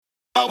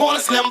I want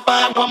a slim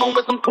fine woman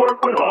with some twerk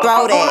with her.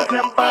 Throw that,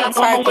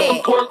 twerk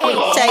it,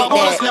 shake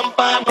that,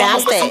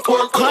 bounce that.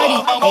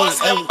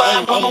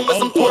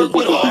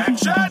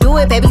 Do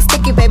it, baby,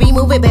 stick it, baby,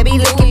 move it, baby,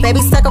 lick it,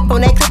 baby, suck up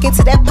on that, click it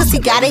to that pussy,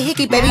 got a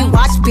hickey, baby,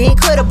 watch big,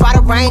 coulda brought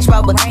a Range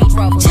Rover.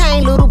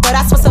 Chain little, but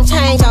I spent some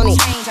change on it.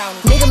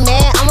 Nigga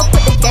mad, I'ma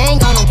put the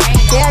gang on him.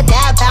 They'll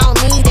die about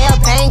me, they'll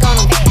bang on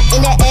him.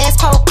 In that ass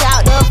poke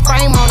out the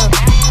frame on him.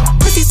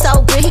 Pussy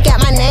so good, he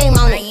got my name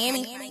on it.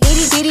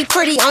 Itty bitty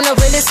pretty, on the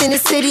realest in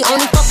the city.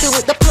 Only fucking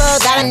with the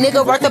plug, got a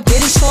nigga worth a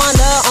bitty. Showing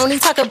love, only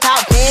talk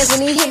about bands. When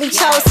he hit me,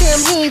 chose him,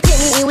 he ain't pick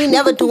me, and we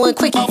never doing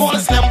quickies. I want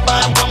a slim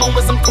fine woman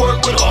with some twerk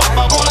with her.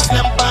 I want a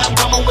slim fine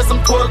woman with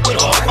some twerk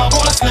with her. I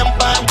want a slim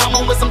fine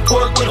woman with some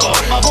twerk with her.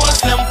 I want a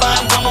slim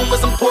fine woman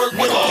with some twerk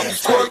with her.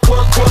 Twerk,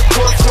 twerk, twerk,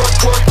 twerk, twerk,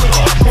 twerk with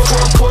her.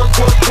 Twerk, twerk,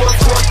 twerk,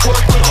 twerk, twerk,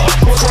 twerk with her.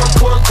 Twerk,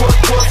 twerk,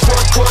 twerk,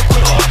 twerk, twerk, twerk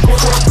with her.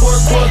 Twerk,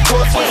 twerk, twerk,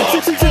 twerk,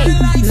 twerk with her.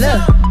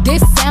 Look,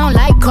 this sound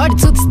like Cardi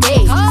to the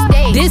stage.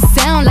 This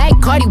sound like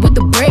Cardi with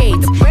the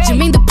braids.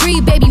 Jermaine Dupri,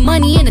 baby,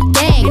 money in a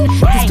thing.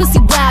 This pussy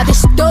wild,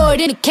 this shit throw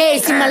it in a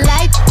case. See my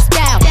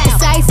lifestyle,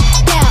 precise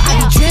down. I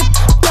be dripped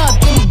up,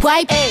 then we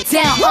wipe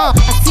down.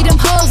 I see them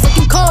hoes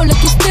looking cold,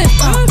 looking stiff.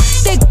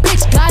 Thick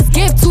bitch, God's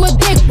gift to a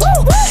dick.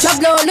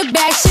 Drop low, look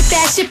back, shit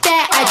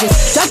that. I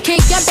just drop kick,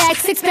 your back,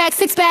 six pack.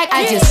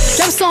 I just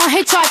drop song,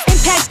 hit charts,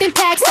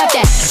 impact. Stop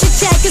that shit,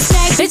 check and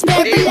snack, bitch,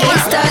 better relax.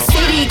 It's the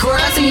city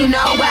girls, and you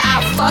know where I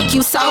fuck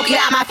you, so get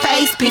out my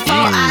face before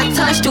I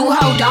touch you,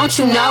 hoe. Don't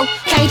you know?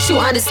 Can't you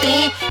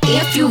understand?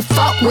 If you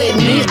fuck with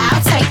me,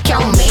 I'll take your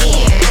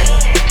man.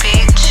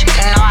 Bitch, you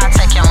know I'll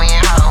take your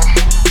man, hoe.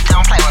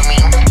 Don't play with me.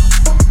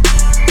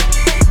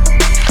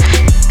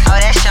 Oh,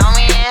 that's your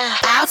man?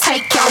 I'll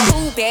take your man.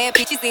 Two bad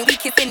bitches and we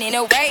kissing in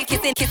a wave,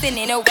 kissing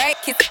in a wave,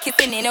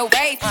 kissing in a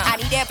wave. I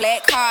need that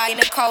black card in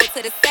the code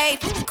to the safe,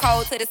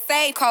 code to the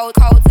safe.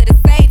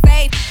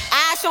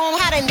 I show 'em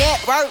how to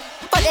network.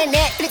 Fuck that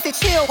Netflix and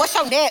chill. What's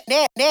your net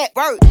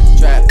worth?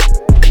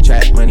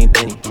 Trap money,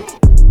 penny.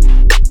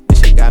 This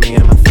shit got me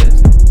in my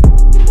feelings.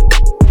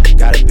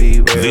 Gotta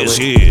be real. This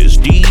is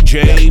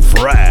DJ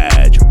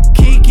Frag.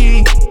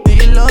 Kiki, do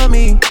you love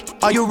me?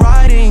 Are you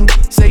riding?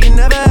 Say you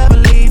never ever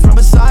leave from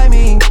beside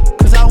me.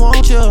 Cause I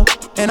want you,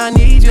 and I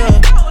need you.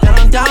 And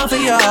I'm down for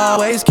you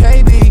always,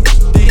 KB.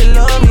 Do you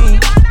love me?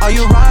 Are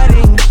you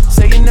riding?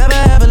 Say you never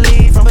ever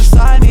leave from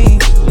beside me.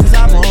 Cause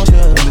I want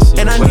you,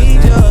 and I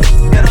need you.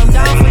 And I'm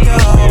down for you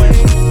always.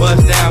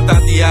 Bust down,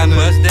 Tatiana.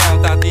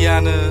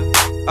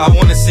 I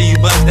wanna see you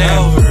bust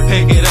down.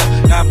 Pick it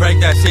up, now break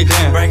that shit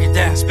down. Break it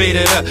down, speed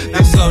it up,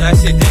 now slow that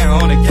shit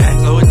down on the gang.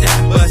 Slow it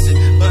down, bust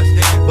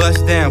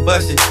down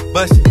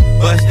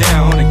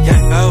on the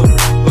gang.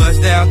 Bust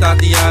down,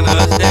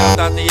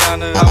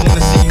 Tatiana. I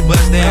wanna see you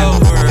bust down.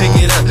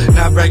 Pick it up,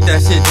 now break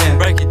that shit down.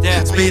 Break it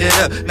down, speed it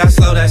up, now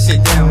slow that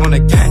shit down on the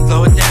gang.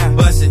 Slow it down,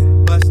 bust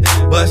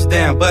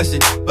down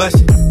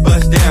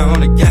on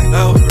the gang.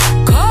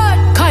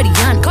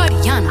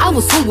 Cardiana, I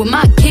was home with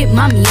my kid,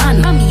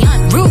 Mamiana.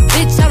 Real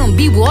bitch, I don't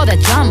be with all that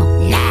drama.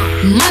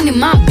 Minding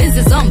my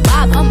business, I'm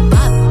Bob.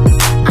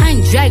 I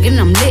ain't dragging,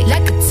 I'm lit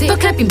like a tick. But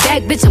clapping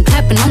back, bitch, I'm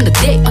clapping on the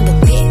dick.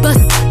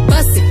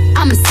 Bust it,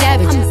 I'm a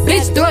savage.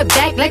 Bitch, throw it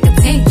back like a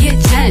 10-year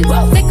challenge.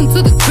 Take him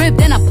to the crib,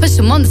 then I push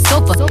him on the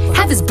sofa.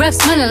 Have his breath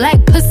smelling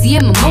like pussy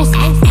and mimosa.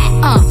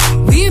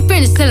 We ain't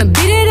finished, tell him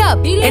beat it up.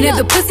 And if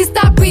the pussy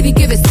stop breathing,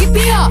 give it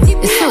CPR.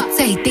 It's so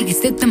tight, think it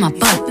slipped in my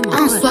butt. I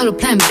don't swallow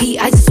plan B,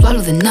 I just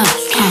swallow the nuts.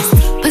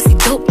 Pussy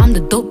dope, I'm the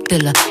dope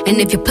dealer. And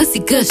if your pussy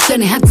good,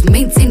 shouldn't have to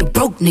maintain a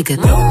broke nigga.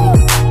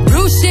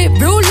 Real shit,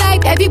 real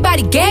life,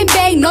 everybody gang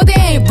bang, no they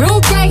ain't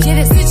real right. Yeah,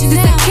 that's since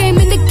I came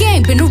in the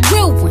game, been a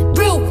real one.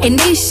 And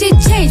ain't shit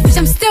changed, bitch,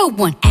 I'm still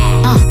one.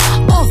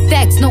 All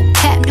facts, no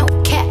cap.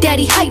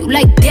 Daddy, how you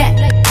like that?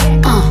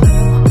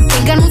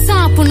 Ain't got no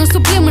time for no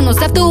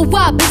subliminals. After a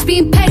while, bitch,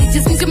 being petty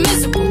just means you're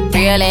miserable.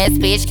 Real ass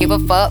bitch, give a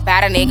fuck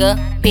about a nigga.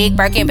 Big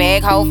Birkin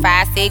bag, hold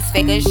 5-6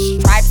 figures.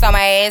 Stripes on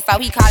my ass, so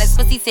he call his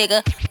pussy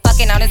tigger.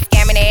 Fucking on a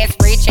scamming ass,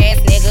 rich ass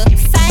nigga.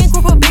 Same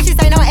group of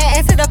bitches, ain't no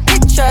ass to the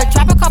picture.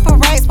 Drop a couple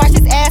rights, watch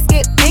his ass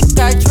get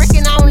bigger.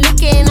 Tricking, I'm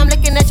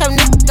licking at your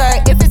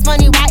nigga. If it's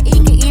money, why he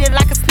can eat it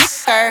like a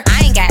snicker?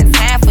 I ain't got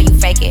time for you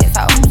fake ass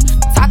hoes.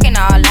 Talking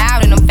all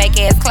loud in them fake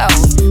ass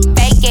clothes.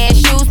 Fake ass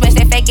shoes, match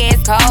that fake ass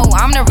coat.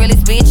 I'm the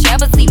realest bitch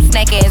ever, see you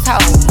snake ass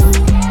hoes.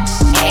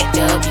 Act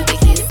up, you can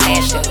get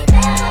snatched up.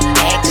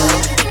 Act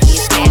up, you can get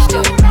snatched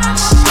up.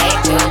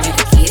 Act up, you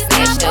can get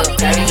snatched up.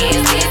 Dirty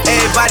ass bitch.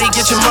 Everybody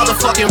get your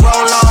motherfucking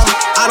roll on.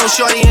 I know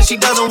shorty and she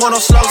doesn't want no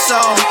slow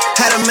song.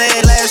 Had a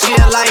man last year,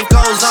 life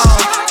goes on.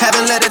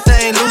 Haven't let a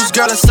thing loose,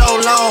 girl, in so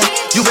long.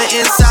 You been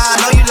inside,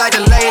 know you like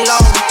to lay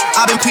low.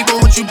 I've been peeping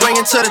what you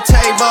bringing to the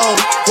table.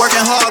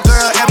 Working hard,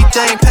 girl,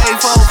 everything paid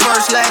for.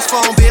 First, last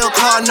phone bill,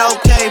 car, no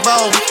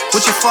cable.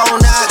 With your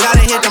phone out,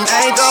 gotta hit them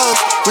angles.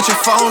 With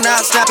your phone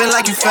out, snapping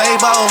like you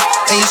Fable.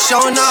 And you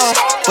showing off,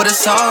 but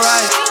it's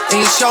alright. And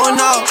you showing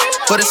off,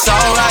 but it's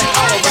alright.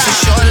 It's a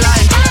short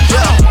life,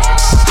 yeah.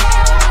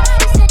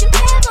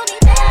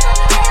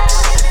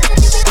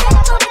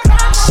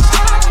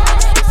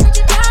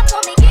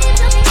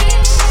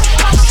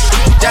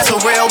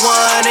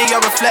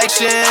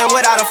 reflection,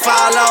 without a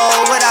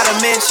follow, without a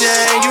mention.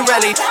 You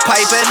really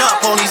piping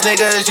up on these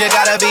niggas. You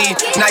gotta be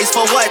nice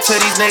for what to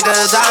these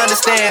niggas? I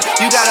understand.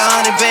 You got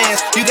 100 bands,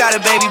 you got a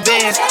baby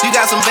Benz, you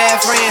got some bad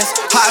friends.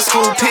 High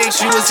school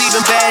pics, you was even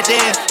bad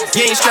then.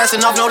 You ain't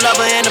stressing off no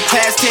lover in the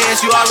past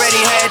tense. You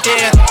already had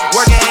them.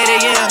 Working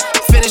 8 a.m.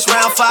 Finish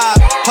round 5.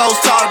 Hoes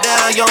talk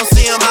down, you don't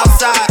see them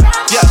outside.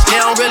 Yeah,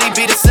 they don't really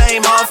be the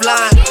same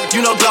offline.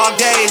 You know dog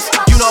days,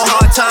 you know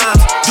hard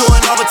times.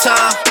 Doing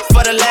overtime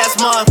for the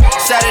last month.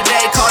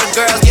 Saturday, call the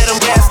girls, get them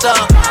gassed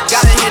up.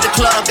 Gotta hit the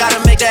club,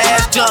 gotta make that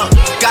ass jump.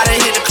 Gotta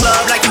hit the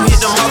club like you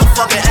hit the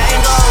motherfucking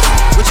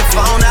angle. With your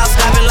phone out,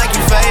 snapping like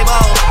you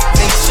Fable.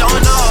 And you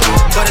showing off,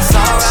 but it's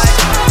alright.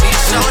 You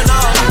showing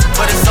off,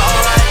 but it's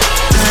alright.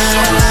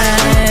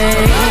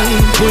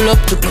 Pull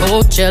up to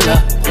Coachella,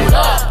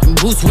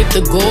 boots with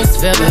the ghost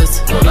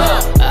feathers.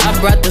 I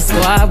brought the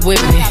squad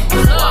with me,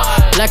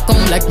 black on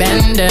black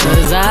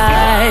bandanas.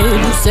 I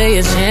do say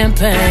it's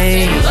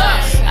champagne.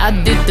 I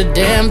did the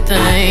damn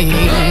thing.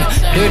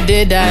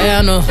 Dirty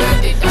Diana,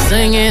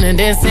 singing and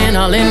dancing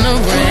all in the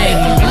rain.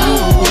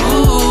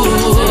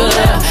 Ooh,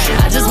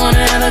 I just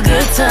wanna have a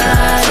good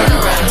time.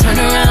 Turn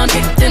around,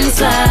 get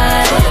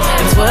inside,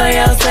 and twirl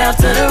yourself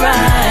to the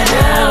right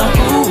now.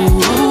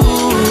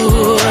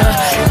 Ooh,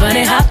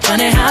 funny hop,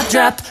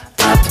 drop,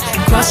 pop.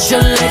 Cross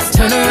your legs,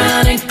 turn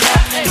around and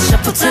clap.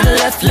 Shuffle to the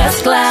left,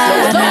 let's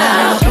glide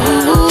now.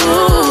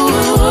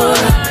 Ooh,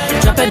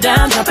 drop it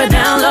down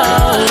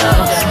low,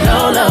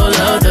 low, low,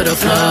 low to the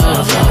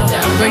floor.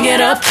 Bring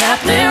it up, tap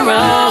then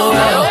roll.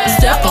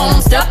 Step on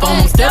them, step on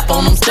them, step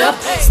on them,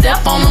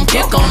 step on them,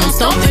 kick on them,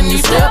 stomp then you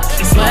step.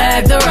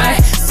 Swag the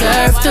right,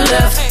 serve the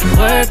left,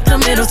 work the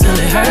middle till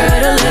it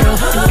hurt a little.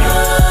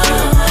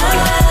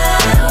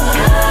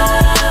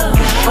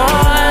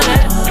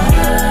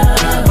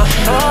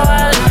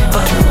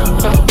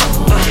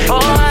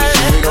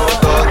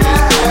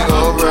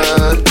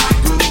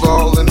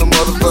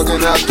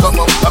 Come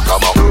on,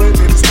 come on. Do it,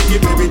 baby, stick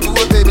it, baby. Do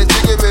it, baby,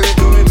 stick it, baby.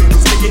 Do it, baby,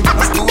 stick it.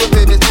 Do it,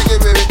 baby, stick it,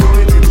 baby. Do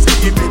it, baby,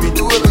 stick it, baby.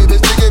 Do it, baby,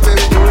 stick it,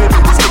 baby. Do it,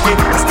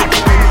 baby, stick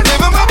it, baby.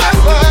 Living my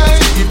best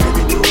life.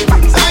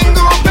 I ain't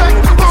going back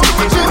to fuck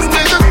with you,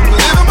 nigga.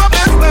 Living my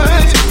best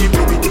life.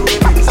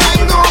 I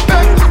ain't going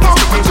back to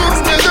fuck with you,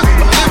 nigga.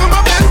 Living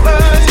my best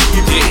life.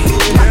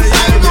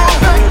 I ain't going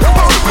back to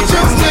fuck with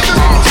you,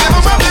 nigga.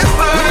 Living my best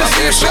life.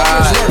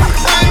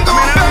 I ain't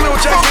going back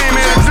to fuck with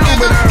you,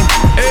 nigga.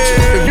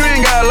 If you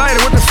ain't got a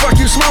lighter, what the fuck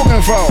you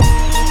smoking for?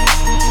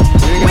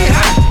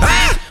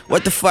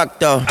 What the fuck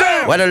though?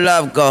 Where the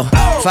love go?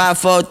 5,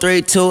 4,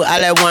 3, 2, I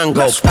let one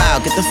go. Wow,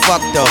 get the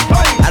fuck though.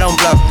 I don't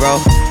bluff, bro.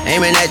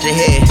 Aiming at your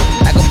head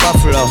like a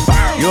buffalo.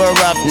 You a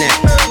roughneck,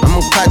 I'm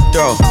a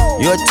cutthroat.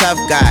 You a tough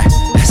guy.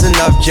 That's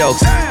enough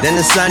jokes. Then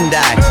the sun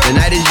died. The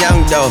night is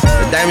young though.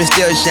 The diamond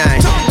still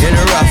shine in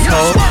a rough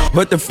hole.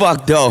 What the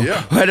fuck though?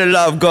 Where the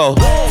love go?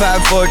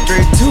 5, 4,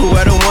 3, 2,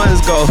 where the ones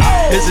go?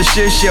 It's a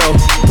shit show.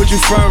 Put you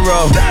front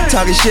row.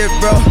 Talking shit,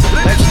 bro.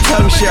 Let your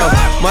tongue show.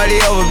 Money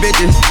over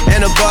bitches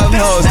and above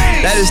hoes.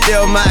 That is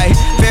still my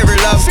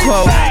favorite love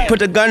quote. Put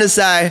the gun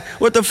aside.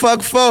 What the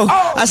fuck for?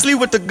 I sleep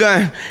with the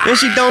gun and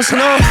she don't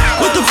snow.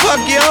 What the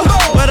fuck, yo?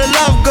 Where the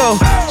love go?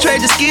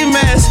 Trade the ski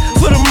mask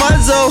for the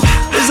muzzle.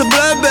 It's a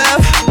bloodbath.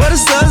 Where the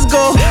suns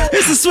go?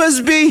 It's a Swiss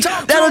beat.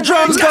 That'll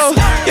drums go.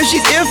 If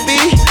she's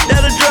iffy,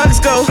 that'll drugs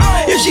go.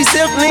 If she's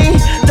simply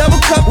double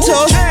cup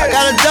toast, I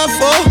got a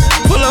duffel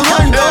full of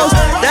hundos.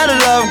 That'll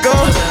love go.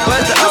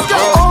 Where's the up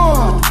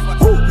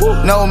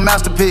go? No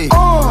masterpiece.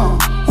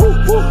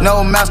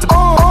 No masterpiece.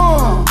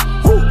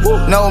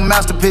 No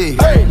masterpiece.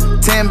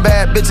 10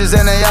 bad bitches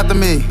and they after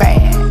me.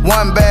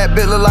 One bad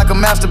bitch look like a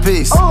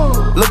masterpiece.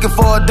 Looking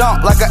for a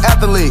dunk like an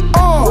athlete.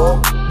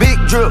 Big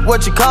drip,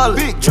 what you call it?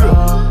 Big drip.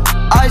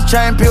 Ice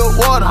chain, pure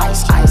water.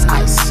 Ice, ice,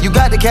 ice. You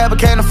got the cab, but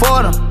can't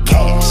afford them.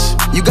 Cash.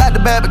 You got the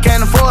bad, but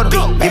can't afford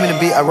them. Give me the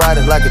beat, I ride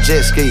it like a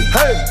jet ski.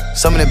 Hey.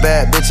 Some of the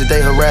bad bitches,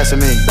 they harassing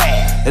me.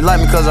 Bad. They like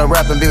me cause I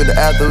rap and be with the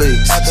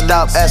athletes.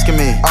 Stop asking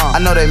me, I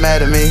know they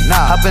mad at me.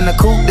 Hop in the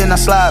coupe, then I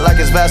slide like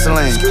it's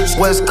Vaseline.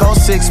 West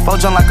Coast 6,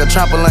 jump like a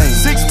trampoline.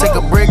 Take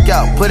a brick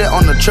out, put it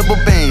on the triple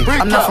beam.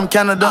 I'm not from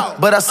Canada,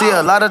 but I see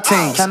a lot of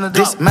teams.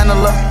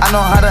 Dismantle her, I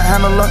know how to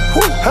handle her.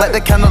 Light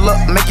the candle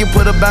up, make you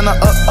put a banner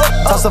up.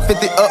 Toss a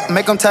 50 up,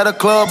 make them tie the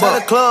club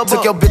up.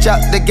 Took your bitch out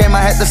the game,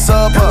 I had to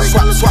sub her.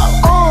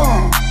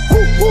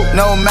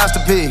 No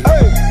masterpiece.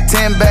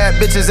 10 bad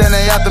bitches and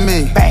they after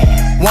me.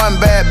 One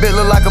bad bitch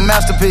look like a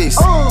masterpiece.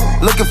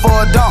 Looking for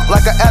a dunk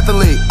like an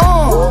athlete.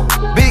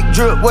 Big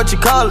drip, what you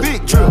call it?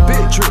 Big drip,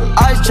 big drip.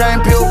 Ice chain,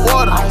 pure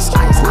water. Ice,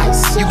 ice,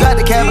 ice. You got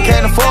the cab, but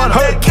can't afford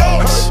it.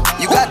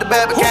 You got the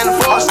bad, but can't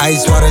afford it.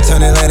 Ice water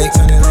turn Atlantic.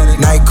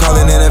 Night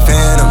calling in a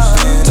phantom.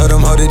 Told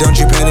them, hold it, don't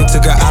you panic.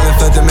 Took an island,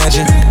 fled the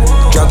mansion.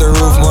 Drop the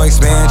roof, more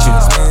expansion.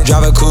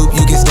 Drive a coupe,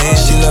 you can stand.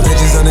 She love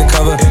bitches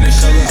undercover.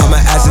 I'm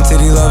an ass and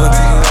titty lover.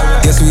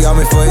 Guess we all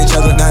meant for each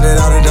other. Now that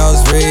all the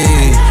dogs free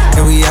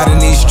and we out in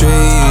these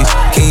streets.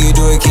 Can you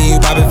do it? Can you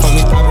pop it for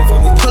me?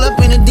 Pull up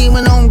in a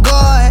demon on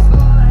guard.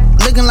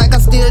 Looking like I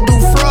still do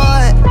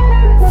fraud.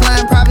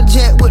 Flying private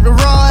jet with the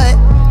rod.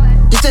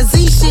 It's that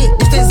Z shit.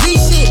 It's that Z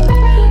shit.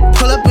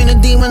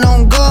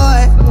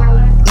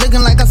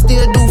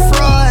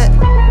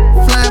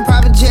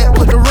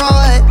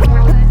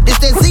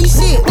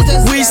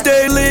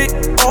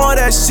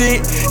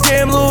 shit.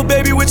 Damn, little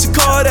baby, what you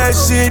call that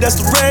shit? That's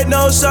the red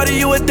nose, shawty,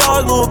 you a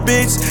dog, little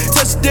bitch.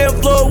 Touch the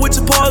damn floor with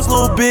your paws,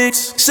 little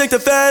bitch. Shake the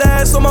fat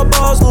ass on my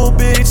balls, little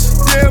bitch.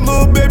 Damn,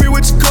 little baby,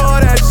 what you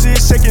call that shit?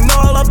 Shaking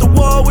all off the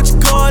wall, what you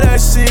call that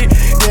shit?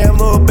 Damn,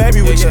 little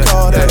baby, what you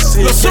call that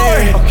shit?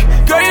 Sorry.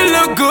 Girl, you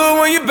look good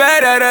when you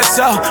bad at us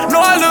out.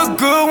 Know I look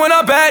good when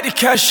I bad to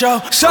cash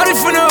out. Shawty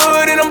from the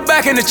hood and I'm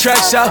back in the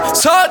track shop.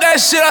 Talk that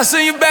shit, I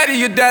send you back to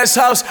your dad's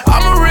house.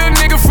 I'm a real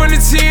nigga from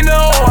the Tino.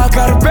 I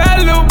got a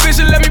bad little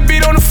bitch that let me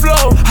beat on the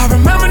floor. I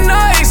remember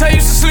nights I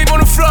used to sleep on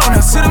the floor.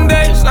 Now to them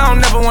days, I don't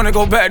never wanna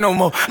go back no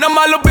more. Now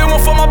my little bit one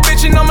for my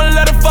bitch and I'ma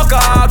let her fuck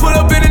her. Pull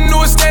up in the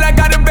new estate, I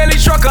got the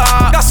belly trucker.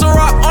 Got some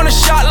rock on the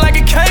shot like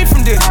it came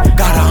from this.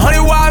 Got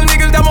 100 wild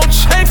niggas that won't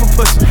chain for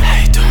pussy.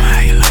 Hey, do me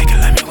how you like it,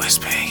 let me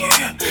whisper,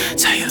 yeah.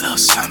 Tell you a little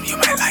something you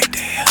might like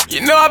that. You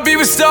know I be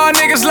with star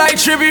niggas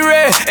like Trippie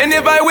Redd. And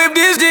if I whip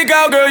this dick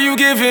out, girl, you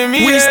giving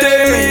me we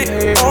stay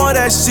lit, all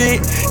that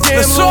shit.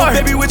 Damn, little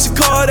baby, what you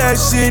call that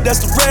shit?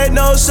 That's the red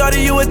nose,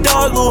 shawty, you a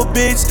dog, little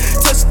bitch.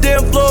 Touch the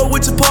damn floor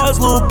with your paws,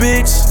 little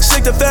bitch.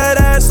 Shake the fat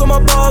ass on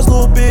my balls,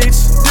 little bitch.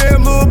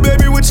 Damn, little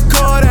baby, what you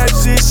call that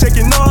shit?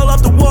 Shaking all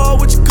off the wall,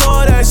 what you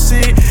call that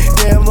shit?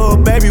 Damn,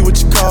 little baby, what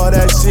you call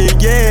that shit?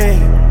 Yeah.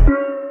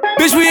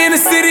 Bitch, we in the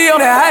city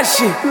on that hot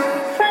shit.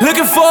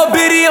 Looking for a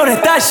biddy on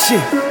that thot shit.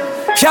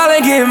 Y'all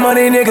ain't getting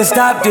money, nigga,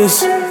 stop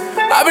this.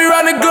 I be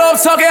round the globe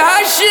talking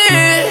hot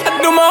shit.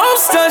 I do my own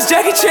stunts,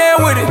 Jackie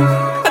Chan with it.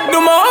 I do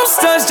my own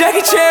stunts,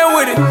 Jackie Chan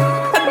with it.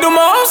 I do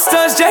my own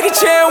stunts, Jackie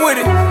Chan with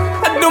it.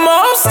 I do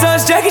my own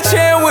stunts, Jackie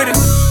Chan with it.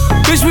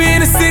 Bitch, we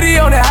in the city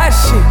on that hot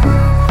shit.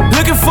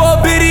 Looking for a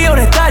biddy on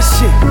that thot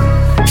shit.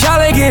 Y'all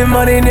ain't getting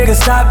money, nigga,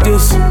 stop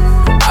this.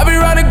 I be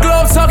round the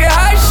globe talking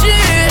hot shit.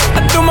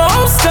 I do my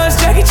own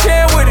stunts, Jackie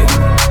Chan with it.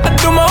 I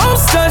do my own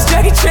stunts,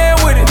 Jackie Chan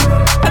with it.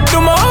 I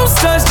do my own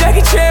stunts,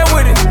 Jackie Chan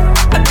with it.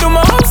 I do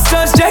my own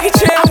stunts, Jackie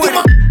Chan with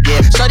it.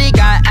 Yeah, shorty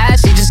got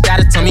ass, she just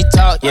gotta tell me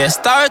talk. Yeah,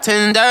 star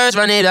tenders,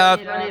 run it up.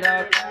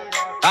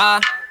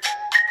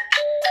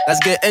 Let's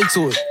get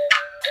into it.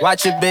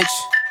 Watch it, bitch.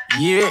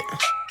 Yeah.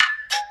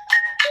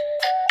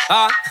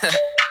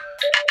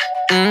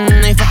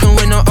 Ain't fucking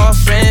with no off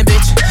friend,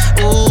 bitch.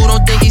 Ooh,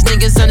 don't think these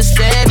niggas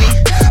understand me.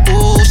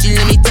 Ooh, she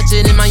let me touch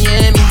it in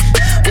Miami.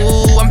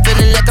 Ooh, I'm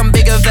feeling like I'm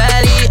Bigger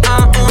Valley.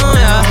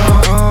 Yeah.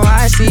 Oh,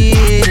 I see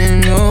it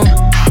in you.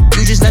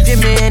 You just left your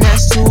man,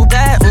 that's too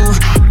bad. Ooh,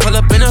 pull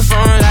up in a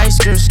phone like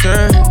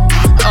skirt.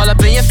 All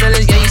up in your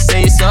feelings, yeah, you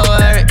say it's so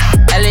hurt.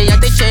 LA,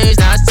 they changed,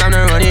 now it's time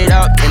to run it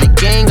up. And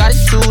the gang got it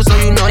too, so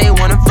you know they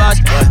wanna fuss.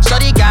 Yeah.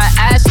 Shorty got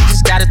ass, she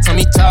just gotta tell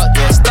me talk.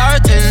 Yeah, star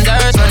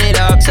tenders, run it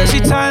up. Said she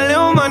tired,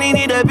 little money,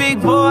 need a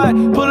big boy.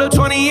 Pull up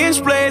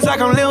 20-inch blades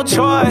like I'm Lil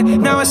Troy.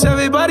 Now it's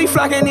everybody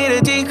flocking, need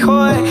a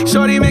decoy.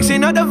 Shorty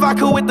mixing up the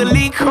vodka with the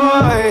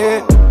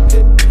liquor.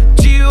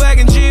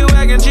 G-Wagon,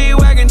 G-Wagon,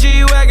 G-Wagon,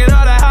 G-Wagon.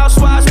 All the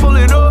housewives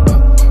pulling up.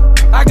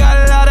 I got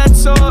a lot of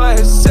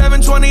toys.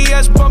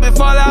 720S pumping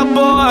Fallout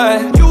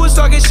Boy. You was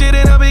talking shit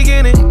in the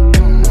beginning.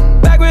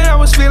 Back when I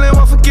was feeling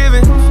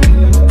unforgiving.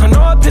 I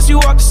know I pissed you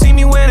off to see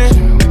me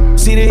winning.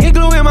 See the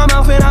igloo in my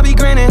mouth and I be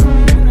grinning.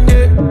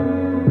 Yeah.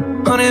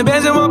 100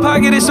 bands in my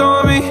pocket, it's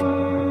on me.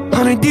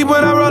 100 deep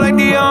when I roll like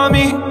the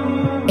army.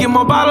 Get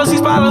more bottles,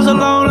 these bottles are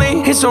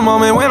lonely. It's a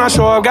moment when I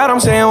show up, God, I'm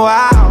saying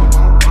wow.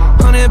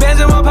 100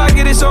 bands in my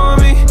pocket, it's on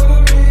me.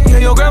 Yeah,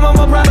 your grandma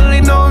will probably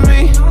know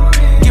me.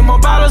 Get more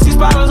bottles, these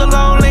bottles are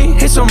lonely.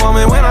 It's a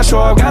moment when I show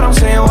up, God, I'm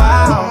saying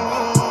wow.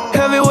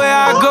 Everywhere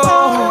I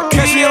go,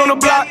 catch me on the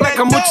block like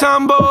I'm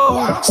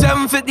Mutombo.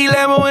 750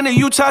 Lambo in the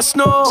Utah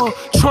snow.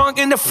 Trunk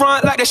in the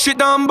front like that shit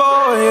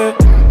Dumbo, yeah.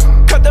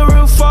 Cut the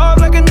roof off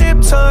like a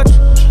nip tuck.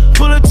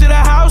 Pull up to the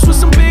house with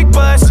some big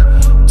butts.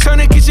 Turn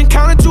the kitchen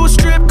counter to a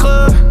strip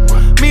club.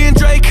 Me and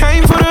Dre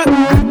came for the...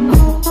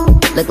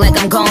 Look like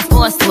I'm going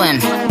for a swim.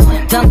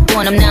 Dunked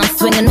on him, now I'm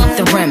swinging off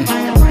the rim.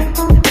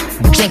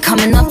 Jay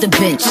coming off the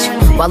bench,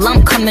 while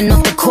I'm coming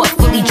off the court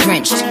fully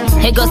drenched.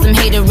 Here goes some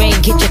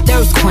haterade, get your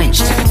thirst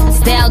quenched.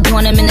 Style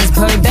doing him in this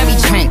Burberry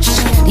trench.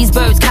 These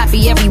birds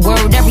copy every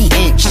word, every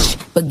inch.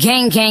 But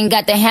gang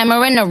got the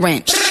hammer and the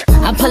wrench.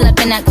 I pull up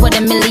in that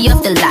 $250,000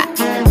 off the lot.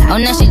 Oh,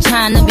 now she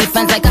tryna be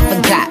friends like I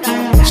forgot.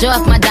 Show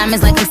off my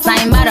diamonds like I'm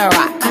signed by the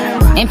rock.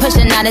 Ain't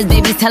pushing out his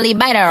baby's telly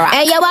by the rock.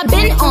 Hey yo, I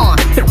been on,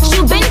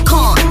 you been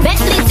con.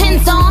 Bentley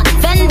tints on,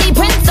 Fendi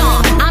prints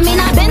on. I mean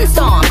I been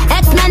storm,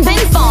 X-Men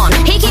been formed.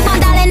 He keep on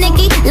dialing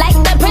Nicki like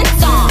the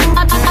Prince on.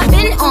 I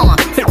been on,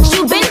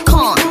 you been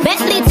con.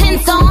 Bentley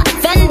tints on,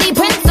 Fendi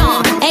prints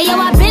on. Hey yo,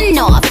 I been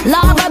off,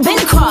 Laura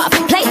been Croft.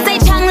 Play say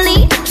Chung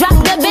Lee, drop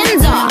the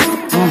bins off.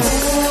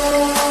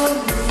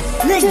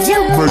 Let's do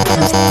it.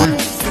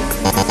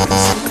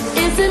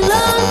 Is it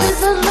love?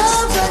 Is it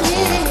love right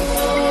here?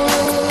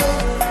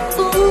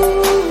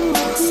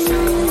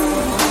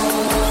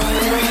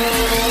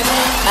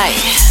 Ay,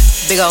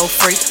 big old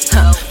freak,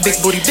 big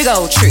booty, big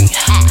old tree.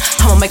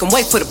 I'ma make him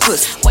wait for the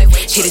pussy.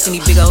 Hit it in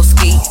these big old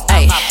ski.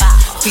 Ay,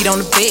 feet on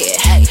the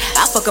bed.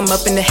 I fuck him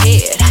up in the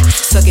head.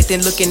 Suck it,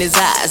 then look in his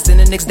eyes. Then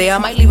the next day I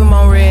might leave him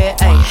on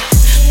red. Ay,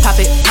 Pop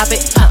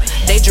it,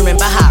 daydreaming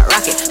by hot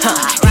rocket,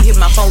 He hit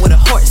my phone with a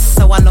horse,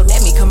 so I know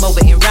that me come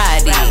over and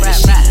ride it.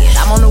 Shit,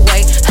 I'm on the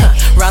way,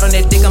 ride on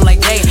that dick, I'm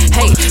like, hey,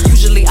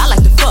 usually I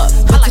like to fuck,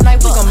 but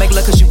tonight we gon' make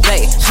love cause you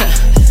pay.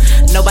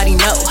 Nobody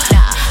know,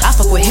 I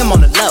fuck with him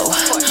on the low.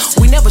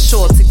 We never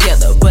show up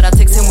together, but I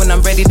text him when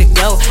I'm ready to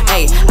go.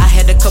 Hey, I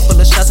had a couple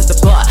of shots at the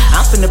bar.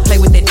 I'm finna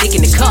play with that dick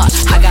in the car.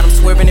 I got him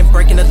swerving and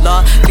breaking the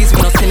law. These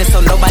me no tennis,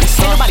 so nobody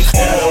saw. The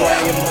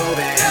way you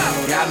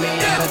moving, got me in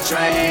a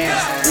trance.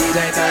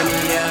 DJ turn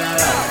me up,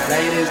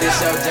 ladies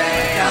this your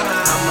jam.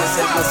 I'ma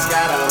sip a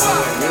scatter,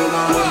 you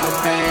gon' move the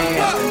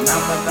pants, and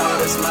I'ma throw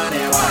this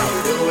money while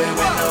you do it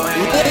with no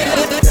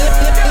hands.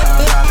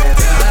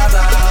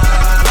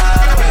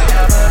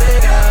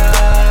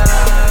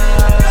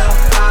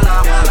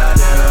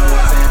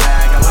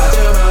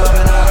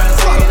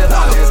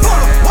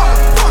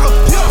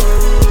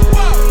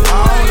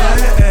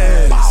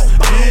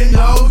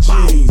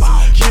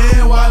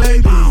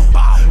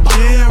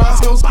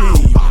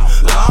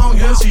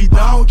 She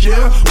don't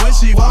care when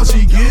she walks,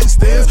 she gets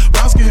stairs.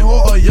 Brown skin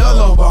or a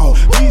yellow bone.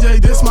 DJ,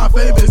 this my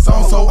favorite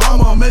song, so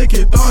I'ma make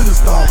it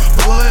thunderstorm.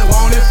 Blood,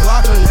 want it,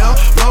 block of hell.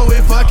 Blow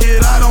it, fuck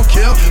it, I don't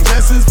care.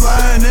 Blessings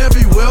flying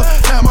everywhere.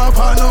 Have my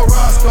partner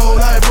Roscoe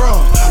like, bro,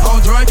 I'm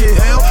drunk as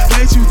hell.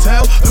 Can't you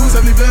tell? Lose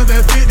 70 bands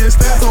that fit this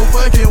stat so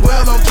fucking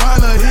well. I'm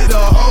tryna hit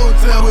a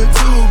hotel with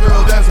 2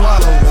 girls that's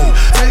swallow.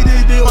 Take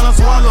this dick while I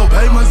swallow.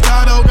 Hey,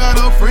 Moscato got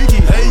a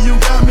freaky. Hey, you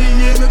got me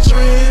in the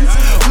trends.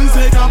 Please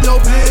take off your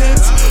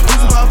pants.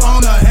 Up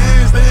on the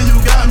hands, then you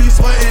got me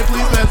sweating.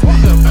 Please let's be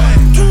a fan.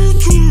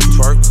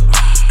 Twerk,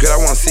 girl, I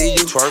wanna see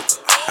you twerk.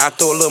 I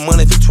throw a little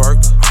money if you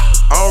twerk.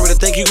 I don't really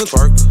think you can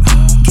twerk.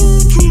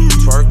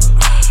 Twerk.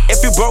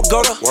 If you broke,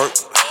 go to work.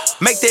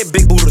 Make that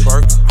big booty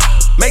twerk.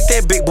 Make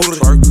that big booty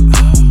twerk.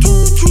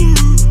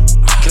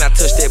 Can I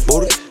touch that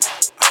booty?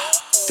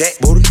 That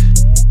booty.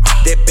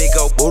 That big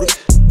old booty.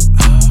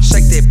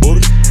 Shake that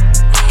booty.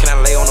 Can I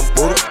lay on the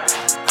booty?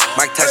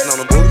 Mike Tyson on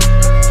the booty.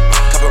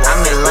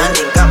 I'm in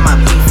London, got my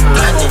beef from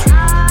London.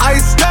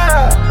 Ice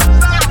style,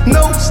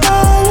 no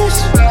stylish,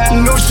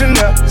 no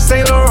Chanel,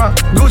 Saint Laurent,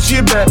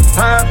 Gucci bag,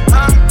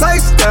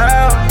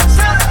 lifestyle,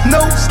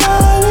 no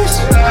stylish,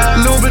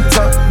 Louis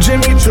Vuitton,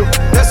 Jimmy Choo,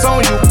 that's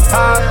on you,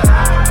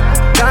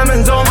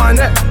 diamonds on my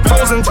neck,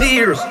 frozen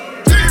tears,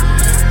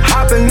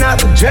 hopping out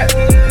the jet,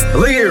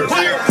 Lears,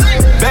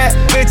 bad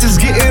bitches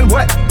getting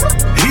wet,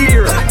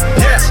 here,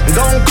 yes,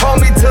 don't call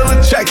me till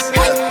the checks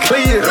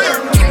clear.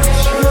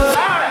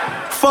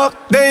 Fuck,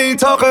 they ain't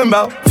talking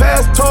about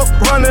fast talk,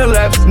 running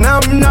laps. Now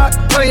I'm not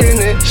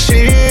playing it,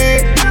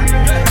 shit.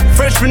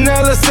 Fresh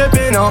vanilla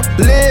sipping on,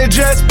 lid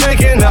just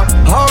picking up.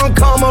 Hong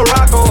Kong,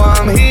 Morocco,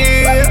 I'm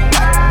here.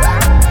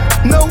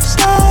 No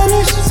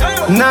stylish,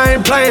 now I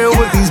ain't playing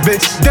with these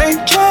bitches. They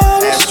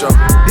childish,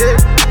 yeah.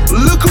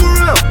 Look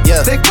around,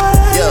 yeah. They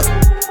quiet.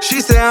 Yeah.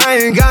 She said I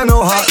ain't got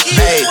no heart.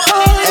 Hey,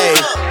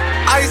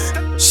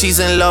 hey. She's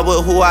in love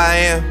with who I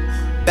am.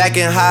 Back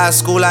in high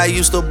school, I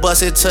used to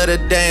bust it to the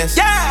dance.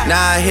 Yeah.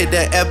 Now I hit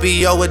the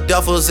FBO with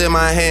duffels in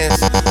my hands.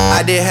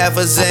 I did half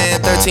a Zan,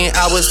 13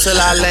 hours till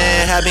I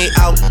land. Had me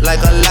out like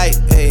a light,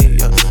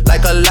 ayy,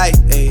 like a light,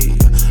 ayy,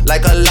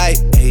 like a light,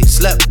 ayy.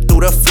 Slept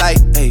through the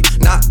flight, ayy,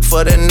 not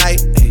for the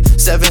night, ayy.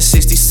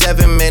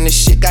 767, man, this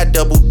shit got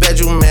double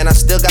bedroom, man. I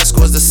still got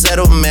scores to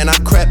settle, man. I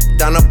crept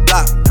down the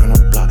block,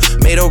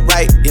 made a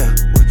right, yeah.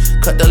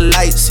 Cut the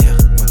lights, yeah.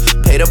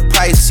 Pay the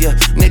price, yeah.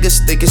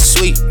 Niggas think it's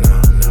sweet,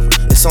 no.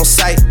 It's on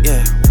sight,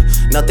 yeah.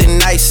 Nothing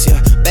nice,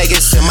 yeah.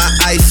 Vegas in my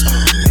ice,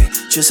 man.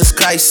 Jesus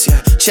Christ,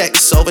 yeah.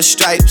 Checks over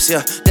stripes,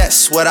 yeah.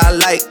 That's what I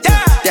like,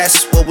 yeah.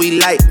 That's what we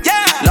like,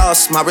 yeah.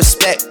 Lost my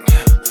respect,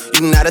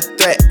 you not a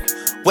threat.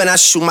 When I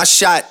shoot my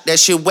shot, that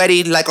shit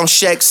wetty like on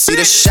Shaq. See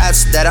the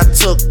shots that I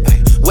took,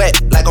 ay.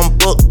 Wet like on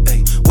Book,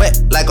 ay. Wet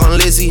like on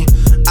Lizzie.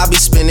 I be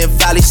spinning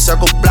valley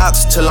circle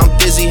blocks till I'm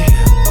busy.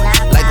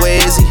 Like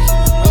where is he?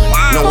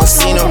 No one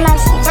seen him.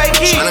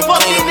 Tryna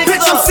clean him.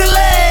 Bitch, I'm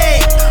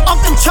silly.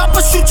 Off them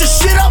choppers, shoot your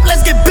shit up,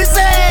 let's get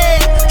busy.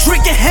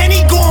 Drinking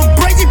Henny, going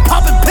crazy,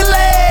 popping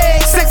pillay.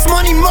 Sex,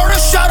 money, murder,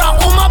 shout out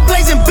all my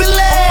blazing billy.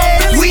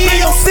 We in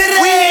your city.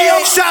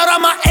 Shout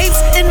out my apes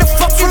in the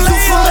fucking zoo.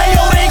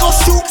 Filet-O, they gon'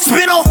 shoot.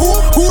 Spin on who?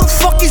 Who the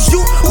fuck is you?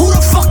 Who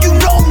the fuck you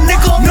know,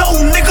 nigga? No,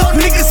 nigga.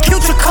 Niggas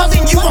killed your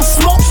cousin, you gon'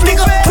 smoke,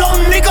 nigga.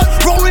 Dumb nigga.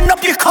 Rolling up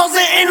your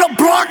cousin in a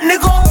blunt,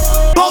 nigga.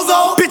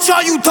 Bozo, bitch,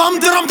 are you dumb?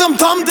 Dum dum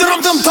dum dum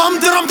dum dum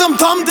dum dum dum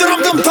dum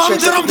dum dum dum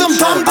dum dum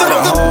dum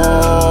dum.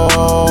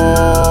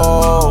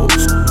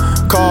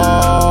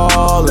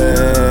 Calling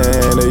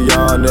a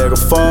young nigga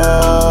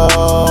fall.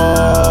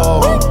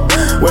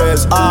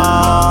 Where's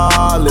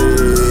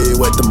Ollie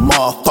with the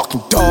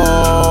motherfucking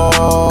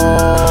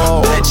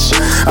dog? Bitch,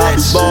 I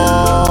be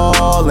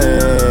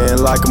ballin'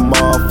 like a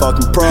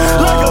motherfucking pro.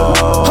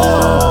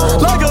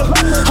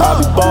 I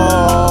be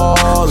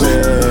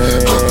ballin'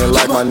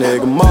 like my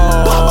nigga Mo.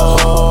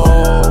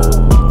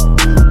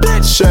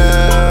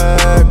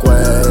 Check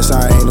West, I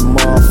ain't a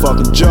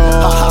motherfucking joke.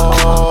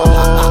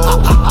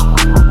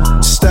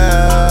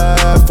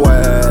 Steph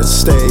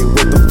West, stay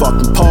with the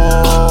fucking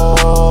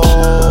pole.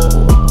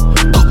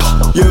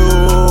 You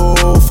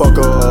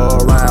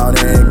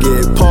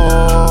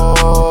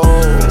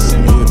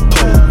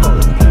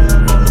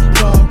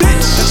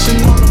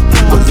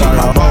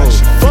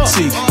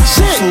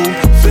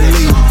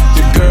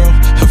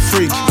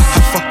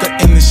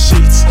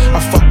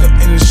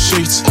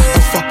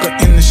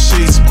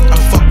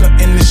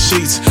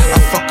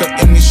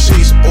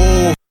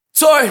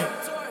Tory,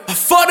 I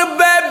fucked a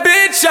bad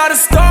bitch out of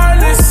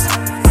Starless.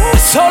 I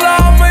told her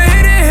I'ma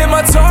hit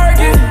my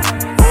target.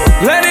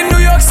 Landed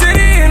New York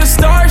City in a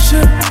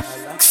Starship.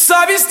 Cause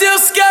I be still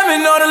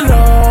scamming on the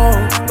low.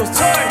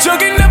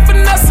 Jugging up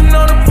and nothing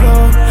on the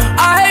blow.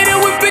 I hate it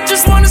when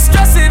bitches wanna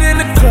stress it in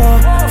the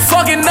club.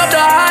 Fucking up the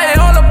high,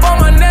 all up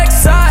on my neck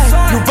side.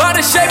 You bout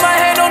to shake my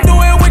hand, don't do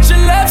it with your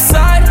left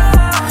side.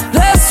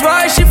 That's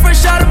right, she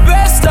fresh out of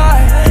Best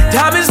Eye.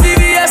 Diamonds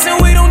VVS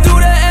and we don't do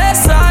the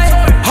SI.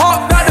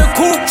 Hawk got the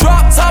coupe,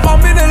 drop top,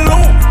 I'm in the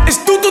loop.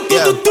 It's do,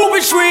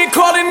 bitch, we ain't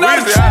calling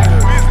nothing.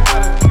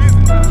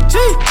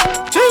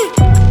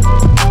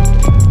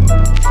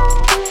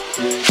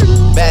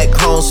 Back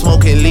home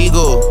smoking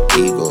legal.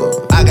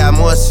 I got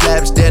more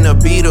slaps than the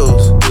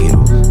Beatles.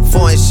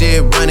 Foreign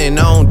shit running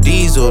on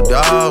diesel,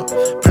 dawg.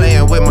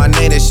 Playing with my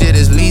name, that shit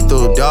is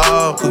lethal,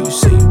 dawg. Who you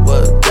see?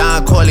 What?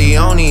 Don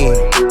Corleone.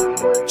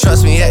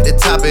 Trust me, at the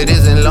top it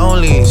isn't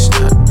lonely.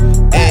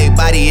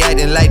 Everybody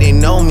acting like they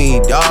know me,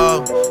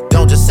 dawg.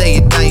 Don't just say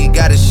it down, you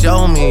gotta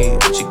show me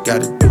what you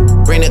gotta do.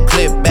 Bring the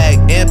clip back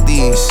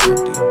empty.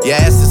 You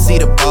asked to see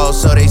the ball,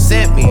 so they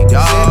sent me,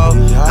 dawg.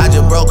 I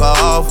just broke her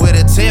off with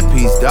a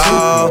 10-piece,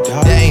 dawg.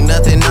 There ain't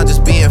nothing, I'm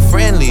just being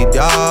friendly,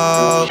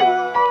 dawg.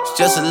 It's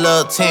just a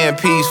little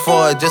 10-piece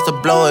for it, just to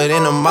blow it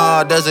in the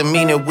mall. Doesn't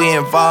mean that we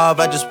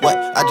involved. I just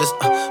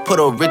put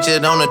a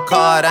Richard on the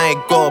card. I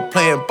ain't going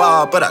playing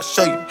ball, but I'll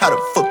show you how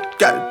the fuck you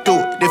gotta do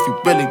it. If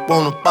you really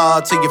wanna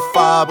ball till you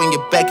fall when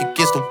you're back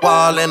against the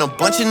wall. And a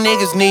bunch of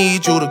niggas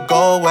need you to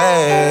go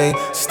away.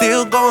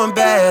 Still going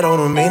bad on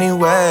them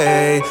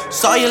anyway.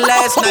 Saw you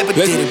last night but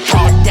did it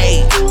all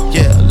day.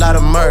 Yeah, a lot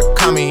of murk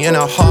caught me in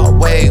a hard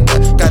way,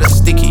 but got a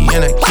sticky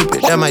and I keep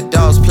it at my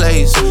dog's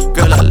place.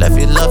 Girl, I left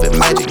you loving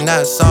magic,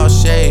 not all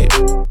shade.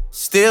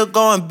 Still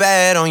going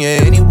bad on you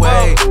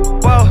anyway.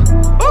 Whoa.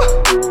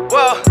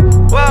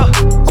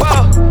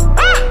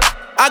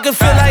 I can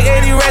feel like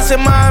 80 rats in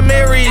my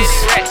Marys.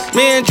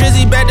 Me and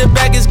Drizzy back to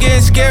back, it's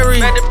getting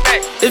scary.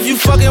 If you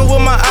fucking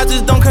with my eyes,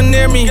 just don't come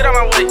near me.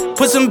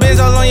 Put some bins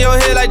all on your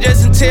head like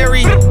Justin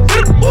Terry.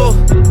 Whoa.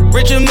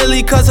 Richard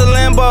Millie cuss a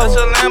Lambo.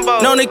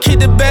 Known to keep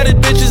the baddest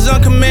bitches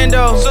on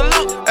commando.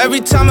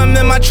 Every time I'm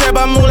in my trap,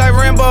 I move like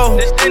Rambo.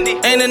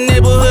 Ain't a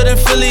neighborhood in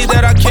Philly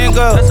that I can't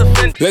go.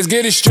 Let's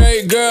get it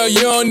straight, girl,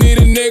 you don't need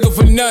a nigga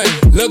for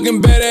nothing.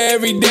 Looking better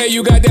every day,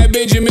 you got that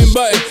Benjamin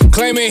Button.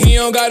 Claiming he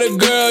don't got a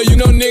girl, you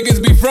know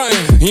niggas be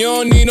frontin'. You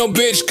don't need no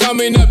bitch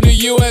coming up to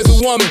you as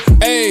a woman.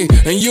 Ayy,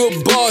 and you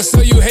a boss,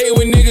 so you hate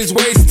when niggas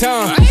waste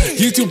time.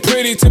 You too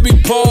pretty to be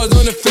paused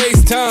on the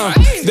FaceTime.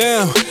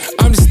 Damn,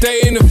 I'm just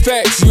stating the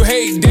facts. You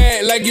hate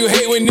that like you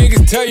hate when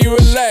niggas tell you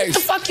relax.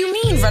 The fuck you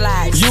mean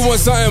relax? You want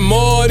something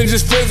more than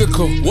just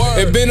physical.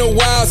 It been a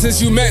while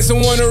since you met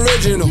someone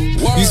original.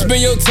 You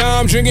spend your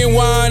time drinking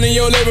wine in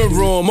your living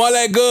room. All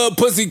that good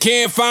pussy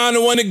can't find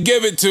the one to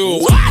give it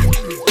to.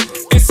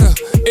 It's a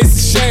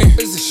shame.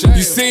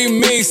 You see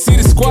me, see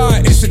the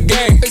squad, it's a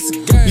game.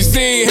 You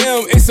see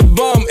him, it's a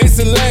bum, it's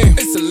a lame.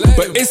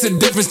 But it's a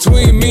difference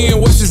between me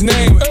and what's his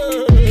name.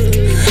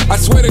 I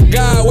swear to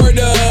God, word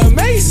to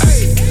Mace.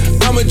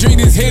 I'ma drink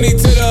this Henny to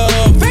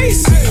the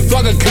face.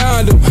 Fuck a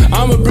condom,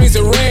 I'ma bring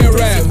some rain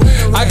rap.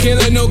 I can't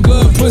let no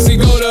good pussy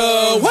go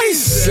to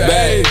waste.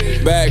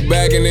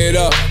 Backing it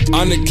up.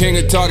 I'm the king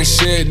of talking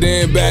shit,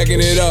 then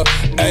backing it up.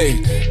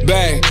 Ayy,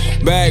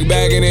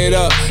 backing it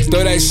up.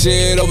 Throw that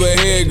shit over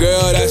here,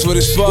 girl, that's what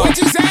it's for. What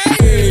you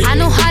say? I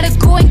know how to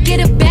go and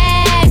get a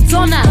bag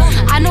on her.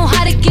 I know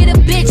how to get a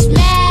bitch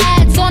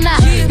mad on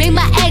her. Make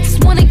my ex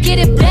wanna get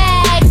it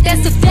back.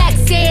 That's a fact.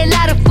 Say it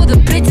louder for the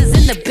bitches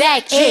in the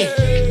back.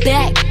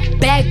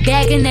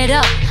 Backing it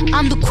up.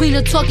 I'm the queen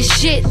of talking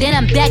shit, then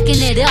I'm backing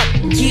it up.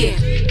 Yeah,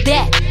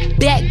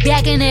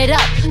 backing it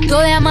up.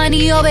 Throw that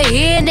money over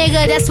here,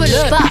 nigga, that's what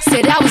it's about.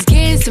 Said I was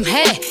getting some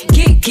head,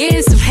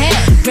 getting some head.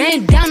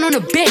 Ran down on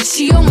a bitch,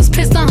 she almost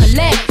pissed on her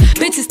leg.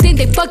 Bitches think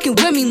they fucking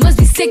with me, must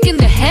be sick in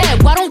the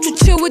head. Why don't you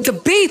chill with the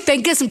beef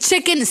and get some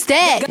chicken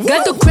instead?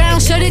 Got the crown,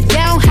 shut it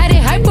down, had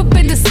it hype up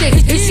in the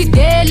six. If she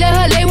dead, let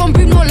her lay, won't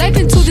bring no life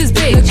into this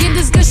bitch. Again,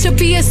 this girl should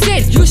be a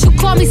sin, you should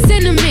call me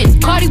Cinnamon.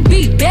 Cardi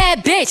B,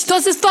 bad bitch,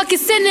 those is fucking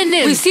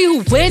synonyms. We see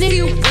who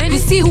winning, we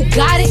see who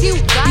got it. You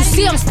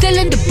see I'm still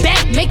in the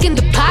back, making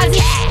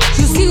deposits.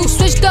 You see who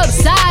switched up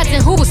sides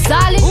and who was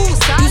solid.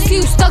 You see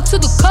who stuck to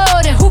the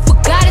code and who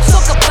forgot it.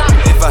 Talk about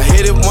it. If I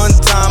hit it one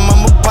time,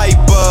 I'm a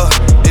piper.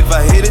 If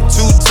I hit it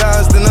 2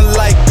 times, then I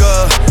like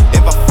her.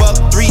 If I fuck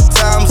 3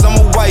 times, I'm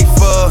a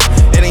wifer.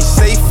 It ain't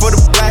safe for the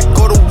black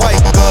or the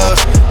white girl.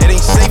 It ain't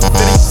safe,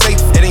 it ain't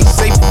safe, it ain't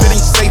safe, it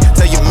ain't safe.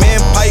 Tell your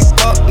man pipe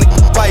up,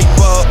 nigga pipe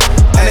up.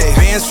 And the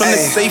bands from the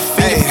safe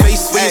in your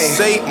face when you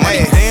say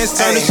money dance,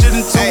 turn the shit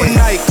into a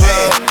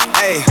nightclub.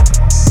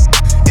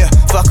 Yeah,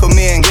 fuck with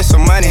me and get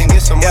some money.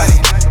 Yeah,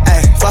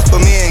 fuck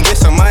with me and get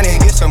some money.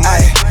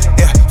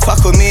 Yeah,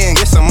 fuck with me and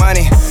get some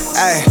money.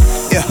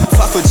 Yeah,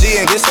 fuck with G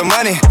and get some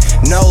money.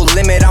 No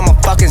limit, I'm a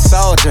fucking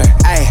soldier.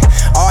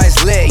 Always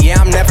lit, yeah,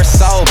 I'm never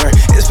sober.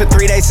 It's for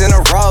 3 days in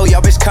a row, yo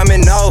bitch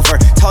coming over.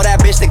 Told that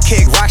bitch to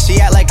kick rock, she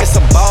act like it's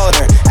a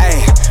boulder.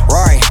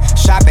 Rory,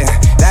 shopping,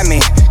 that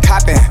mean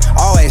copping.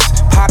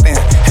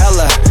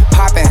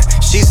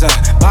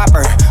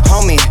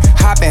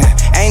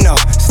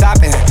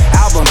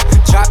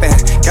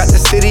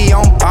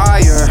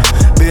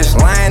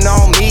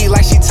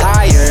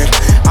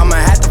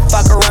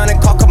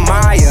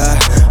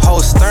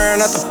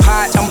 out the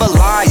pot, I'm a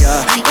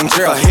liar. And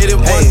if I hit it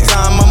one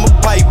time, I'm a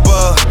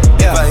piper.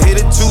 If I hit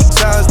it 2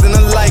 times, then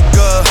I like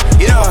her.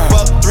 If I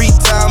fuck 3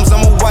 times,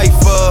 I'm a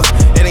wifer.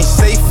 It ain't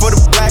safe for the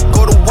black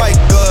or the white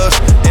girls.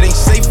 It ain't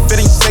safe, it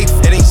ain't safe,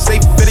 it ain't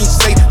safe, it ain't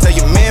safe. Tell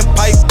your man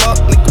pipe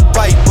up, nigga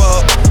pipe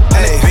up.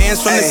 And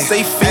advance from the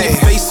safe in your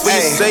face when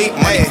you say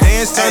money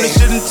dance, turn this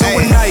shit into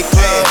a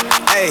nightclub.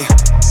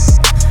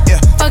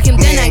 Fuck him,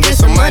 then I get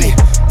some money.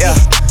 Yeah,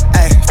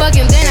 fuck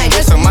him, then I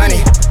get some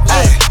money.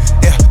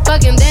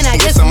 Fuck him, then I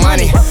get some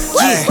money.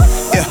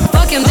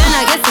 Fuck him, then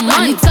I get some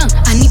money. Tongue,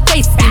 I need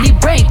face, I need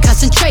brain,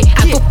 concentrate.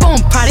 I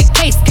perform product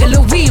case,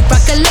 killer weed,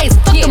 rock a lace.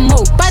 Fuck the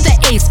mode, buy the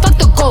ace, fuck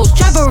the goals,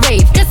 drive a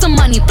rave. Get some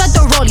money, fuck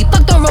the rollie,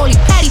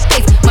 patty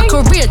face. My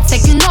career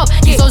taking off,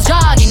 these hoes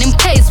jogging in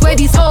place. Where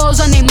these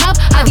hoes on their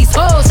mouth, are these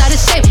hoes out of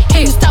shape?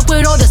 Can you stop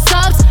with all the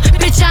subs?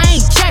 Bitch, I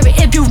ain't cherry.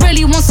 If you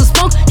really want some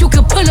smoke, you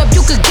can pull up,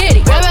 you could get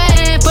it. Grab a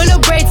hand full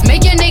of braids,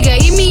 make your nigga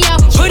eat me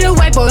out. Put a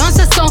white boy on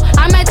song,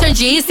 I might turn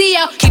GEC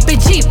out. Keep it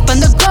G from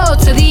the go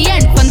to the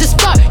end, from the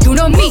start. You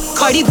know me,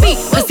 Cardi B,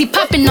 pussy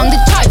popping on the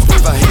charts.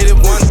 If I hit it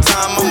one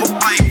time, I'm a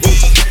pipe.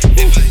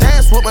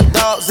 Dance with my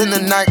dogs in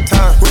the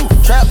nighttime.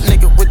 Trap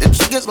nigga with the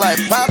chickens like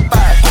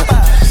Popeye.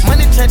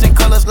 Money changing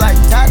colors like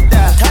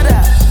tie-dye.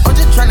 I'm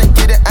just tryna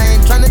get it, I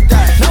ain't tryna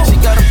die. She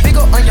got a big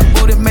ol' on your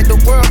booty, make the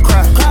world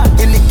cry.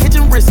 In the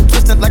kitchen, wrist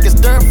twisted like it's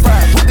stir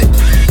fry.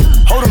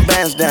 Hold them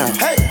bands down,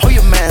 hold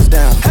your mans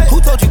down.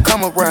 Who told you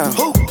come around?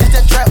 It's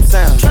that trap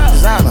sound.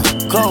 Designer,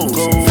 clothes,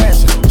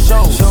 fashion,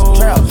 shows,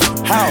 trap,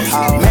 house,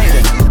 made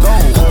it,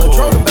 gold.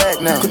 Control the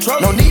bag now,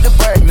 no need to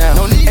brag now.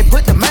 Hey,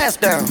 put the mask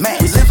down,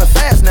 we living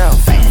fast now.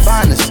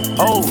 Finest,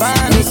 old,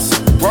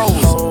 finest,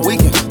 rose, we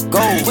can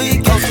go,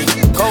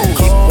 cold.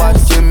 Keep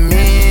watching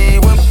me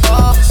when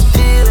fuck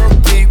still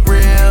keep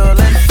real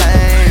and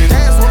fame.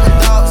 Dance with the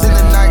dogs in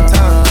the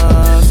nighttime.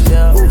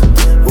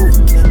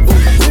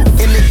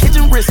 In the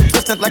kitchen, wrist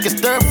twisted like it's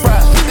stir fry.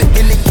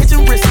 In the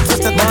kitchen, wrist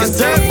twisted like it's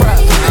stir fry.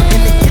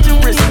 In the kitchen,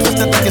 wrist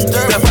twisted like it's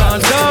stir fry.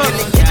 In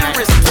the kitchen,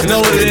 wrist twisted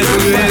like it's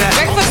stir fry.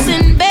 Breakfast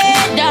in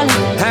bed,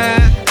 darling.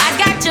 I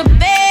got your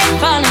bed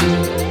falling.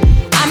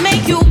 I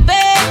make you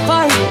bed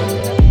for you.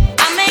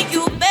 I make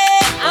you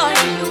bed for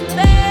you.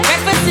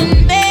 Breakfast in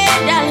bed,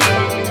 darling.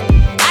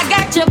 I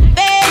got your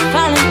bed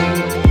falling.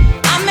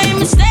 I made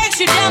mistakes,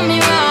 you done me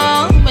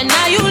wrong, but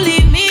now you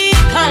leave me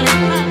calling.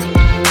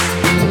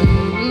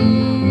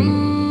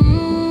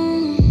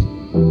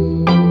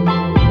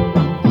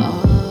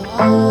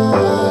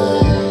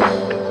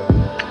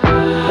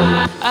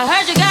 I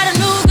heard you got a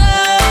new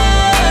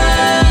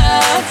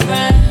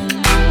girlfriend,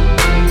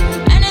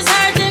 and it's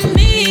hurting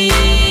me.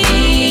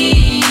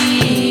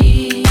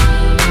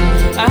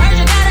 I heard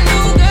you got a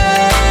new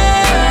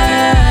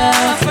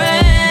girlfriend,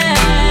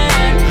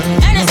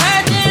 and it's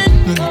hurting.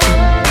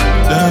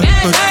 Yeah,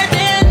 it's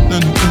hurting.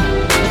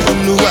 I'm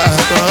the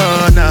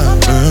wild now.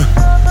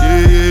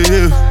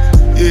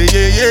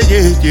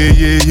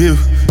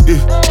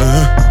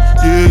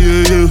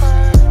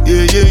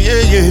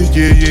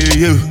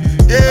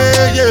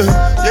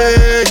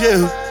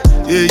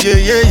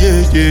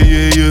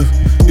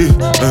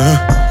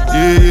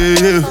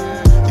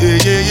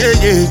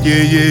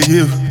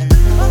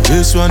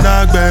 This one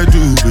I better do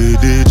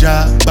with the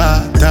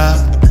jabata.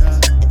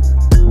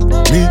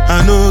 Me, I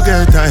no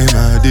get time,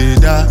 I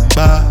did da.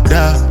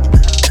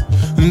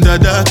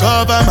 Dada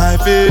cover my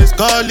face,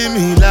 calling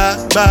me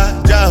like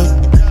Baja.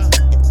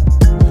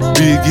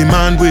 Biggie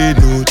man, we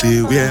know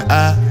they wear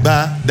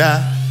abada.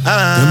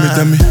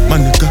 Tell me, my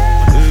nigga,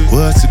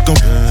 what's it gon'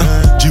 be?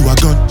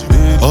 G-Wagon,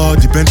 all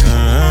the Bentley,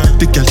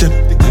 the girl them,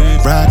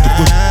 ride the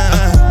whip.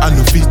 I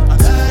no fit,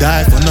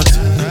 die for nothing.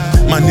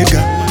 My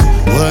nigga,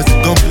 what's it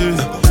gon' be?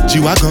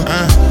 G-Wagon,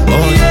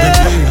 all the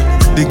Bentley,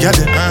 the girl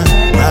them,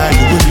 ride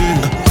the whip.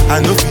 I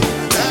no fit,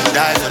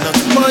 die for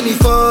nothing. Money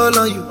fall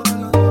on you,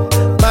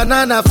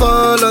 banana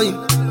fall on you,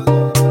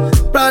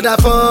 Prada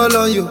fall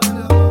on you,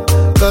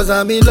 cause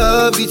I'm in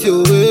love with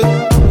you.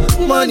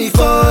 Money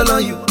fall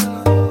on you,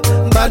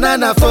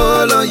 banana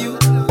fall on you,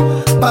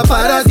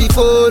 paparazzi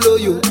follow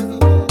you,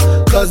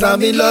 cause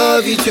I'm in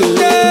love with you.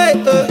 Hey,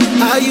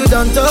 are you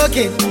done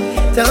talking?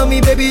 Tell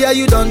me baby, are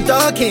you done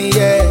talking?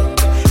 Yeah.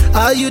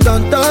 Are you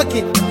done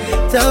talking?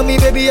 Tell me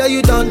baby, are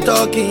you done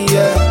talking?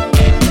 Yeah.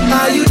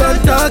 Are you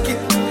done talking?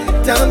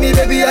 Tell me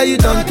baby, are you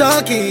done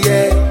talking?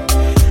 Yeah.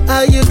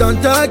 Are you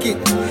done talking?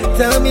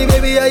 Tell me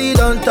baby, are you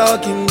done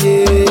talking?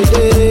 Yeah.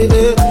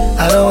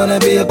 I don't wanna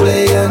be a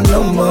player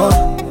no more.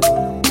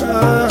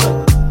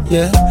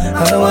 Yeah,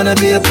 I don't wanna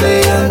be a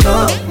player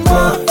no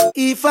more.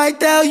 If I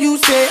tell you,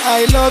 say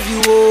I love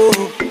you,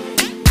 oh.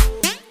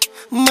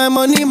 My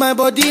money, my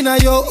body, now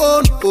your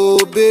own,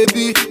 oh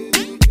baby.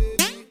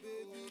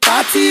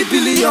 30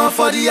 billion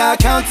for the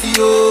account,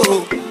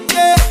 oh.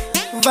 Yeah,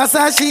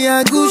 Versace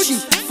and Gucci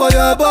for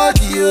your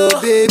body, oh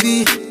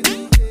baby.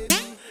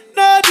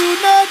 No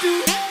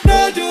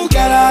do,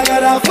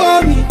 gotta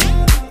for me.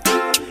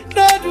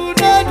 No do,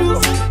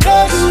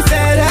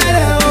 say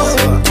that, oh.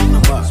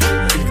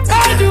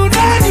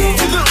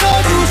 No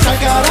do,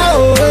 shakara,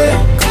 oh.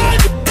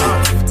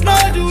 No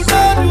do,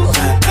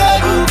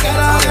 gotta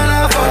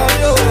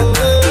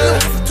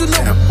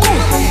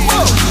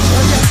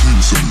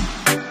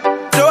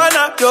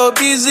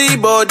busy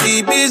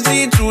body,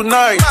 busy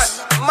tonight.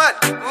 Mad.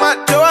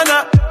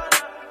 Joanna,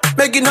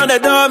 making all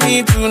that on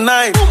me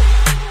tonight.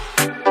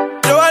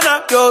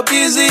 Joanna, your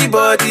busy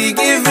body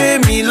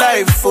giving me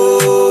life,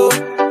 oh.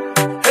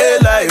 Hey,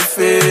 life,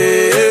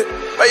 hey.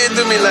 Why you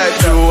do me like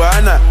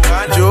Joanna?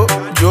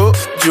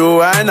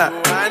 Joanna.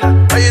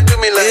 Why you do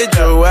me like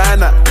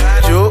Joanna?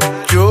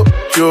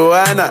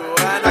 Joanna.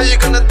 How you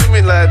gonna do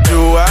me like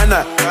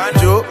Joanna?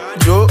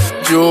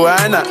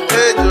 Joanna.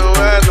 Hey,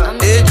 Joanna.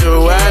 Hey,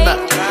 Joanna.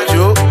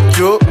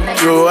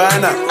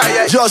 Joanna.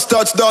 Just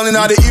touched down in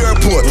the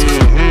airport.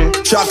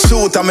 Track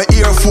suit and my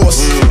Air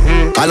Force.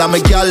 All of my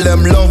gal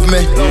them love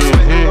me.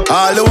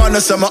 All the wanna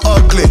say me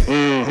ugly.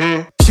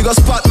 She go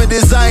spot me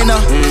designer.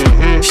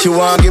 She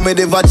want give me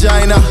the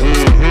vagina.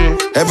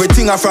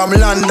 Everything I from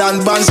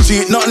London, Bond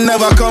Street. Nothing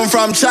ever come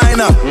from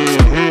China.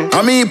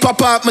 I mean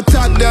pop up, me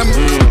tag them.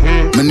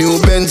 My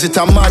new Benz it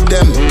a mad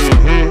them.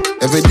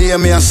 Every day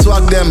me a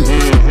swag them.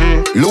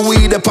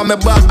 Louis up on me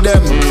back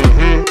them.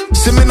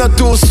 See me not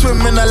too swim,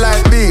 me not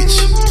like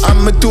beach.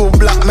 And me too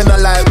black, me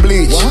not like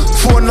bleach.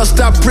 Phone no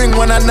stop ring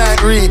when I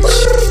night reach.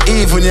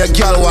 Even your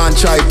girl want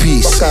try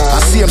peace. I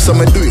see him so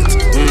me do it.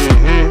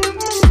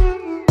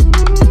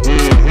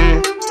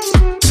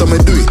 So me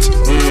do it.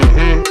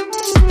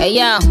 Hey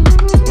yo,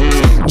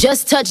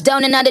 just touched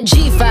down and out of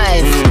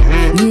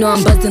G5. You know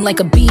I'm buzzing like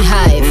a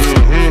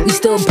beehive. We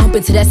still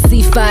bumping to that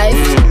C5.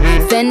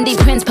 Fendi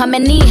prints pa my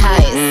knee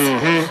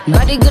highs.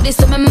 Body goodies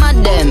so me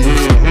mad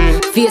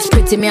them. Fierce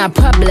pretty me a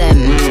problem.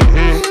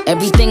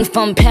 Everything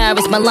from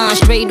Paris, Milan,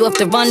 straight off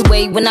the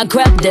runway when I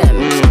grab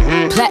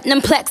them.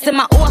 Platinum plaques in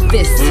my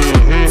office.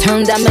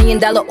 Turned out $1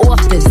 million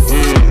office.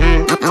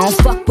 I don't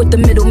fuck with the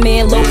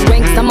middleman, low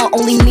ranks. I'ma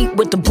only meet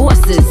with the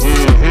bosses.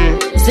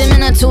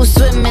 Swimming or two,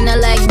 swimming I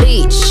like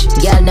beach.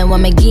 Y'all know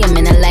I'm a game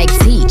and I like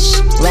teach.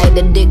 Ride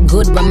the dick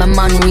good when my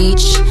man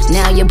reach.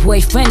 Now your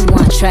boyfriend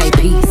want try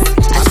peace.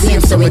 I see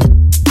him so it.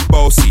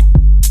 Bossy.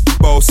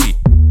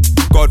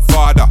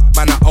 Godfather,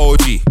 man a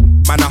OG.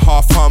 Man a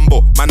half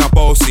humble, man a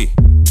bossy.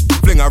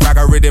 Fling a rag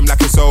a rhythm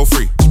like it's all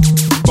free.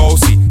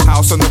 Bossy,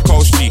 house on the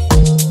coast G.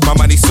 My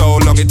money so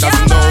long it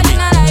doesn't know me.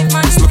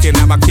 It's looking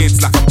at my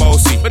kids like I'm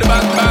bossy.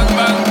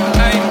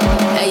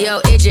 Hey yo,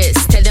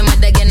 Idris, tell them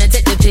what they're gonna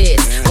take the piss.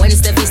 When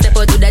Steffi step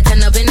out to that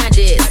turn up in a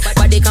diss.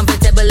 Body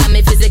comfortable, I'm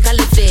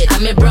physically fit.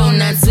 I'm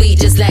brown and sweet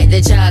just like the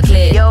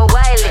chocolate. Yo,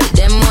 Wiley,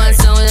 them ones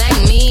sound like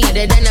me.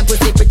 Other than a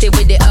pussy pretty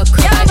with the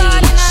okra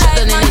body.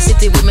 Shut down in the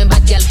city with me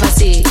bad girl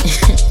pussy.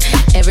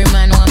 Every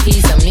man want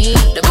piece of me.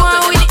 The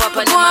bucket in my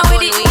papa, in my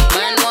body.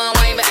 Man want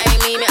wine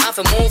behind me off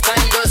a move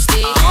kind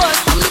dusty.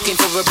 I'm looking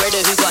for a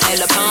brother who got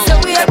hella pound. So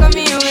we are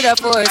coming with a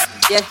force,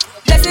 yeah.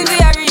 Blessings we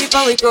are reap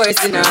and we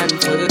coursing on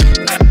full.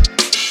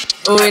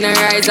 Oh, we not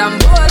rise and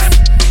boast.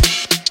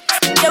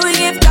 Yeah, we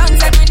give thanks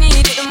like we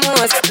need it the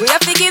most. We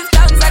have to give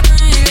thanks like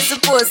we really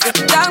supposed to.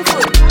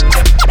 Thankful.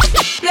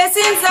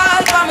 Blessings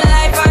all for my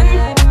life and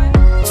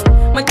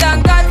my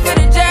thank God for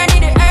the journey.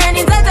 The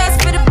earnings are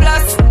just for the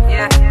plus.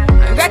 Yeah,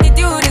 and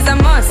gratitude is a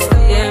must.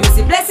 Yeah, me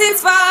see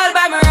blessings fall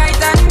by my right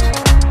hand.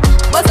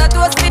 But I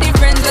toast for the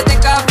friends that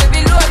take off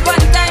every load. One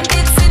time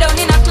did sit down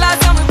in a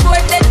class and we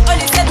poured that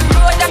only said the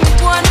road and we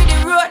go on with the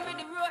road.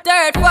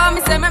 Third form,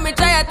 me say me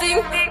try a thing.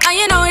 And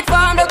you know it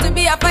formed out to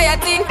be a fire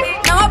thing.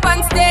 Now up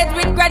on stage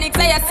with chronic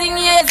say I sing.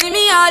 Yeah, see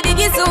me all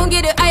diggy soon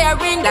get the higher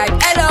ring. Like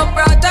hello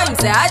brother, me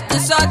say I had to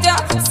shot ya.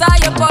 Saw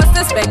your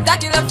poster,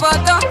 spectacular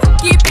photo.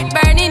 Keep it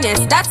burning,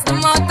 yes that's the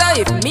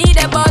motto. If me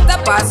the butter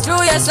pass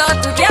through your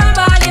shot to can't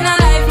ball in a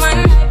life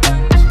man.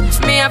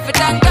 Me have to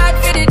thank God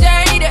for the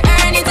journey. The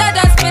earnings are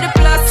just for the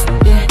plus.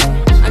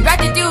 Yeah, and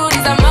gratitude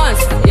is a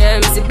must.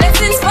 Yeah, me see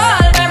blessings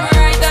fall by my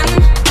right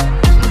hand.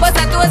 But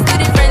I toast to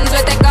the friends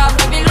we take off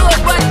every load.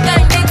 One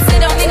time they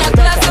sit down in a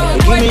class and we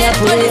pour that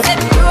money set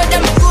the road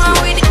and we go on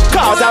with it.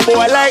 Cause a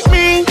boy like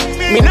me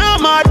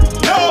not mad.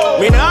 No.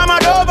 Me not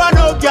mad over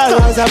no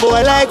girl. Cause a boy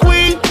like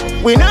we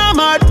not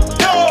mad.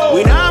 No.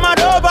 We not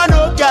mad over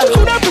no girl.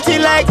 Coulda pretty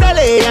like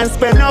Dolly and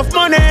spend enough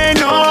money.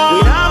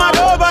 No. We not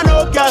mad over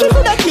no girl.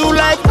 Coulda cute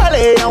like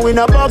Dolly and we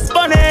no box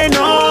money.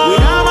 No. We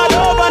not mad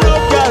over no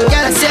girl.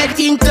 Girl said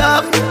king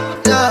tough.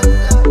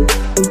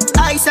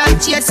 Ice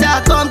and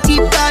chaser, come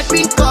keep that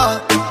ring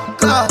up.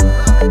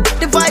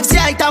 The vibes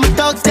right and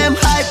thugs them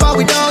high, but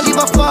we don't give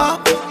a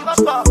fuck.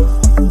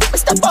 We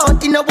step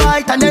out in the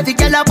white and every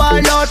girl a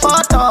ball out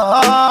for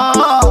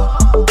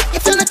talk.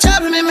 If you not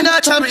trouble me, me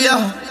not trouble you.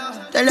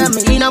 Tell them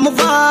me in my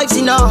vibes,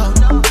 you know.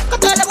 I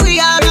tell them we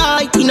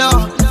alright, you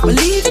know. We're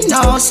leaving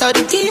now, so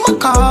the team will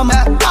come.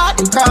 Part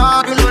the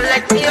crowd, you know,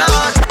 let me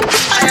out.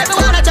 I never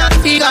wanna try to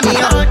figure me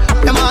out.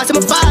 Them all see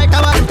me fight,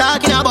 I what I'm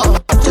talking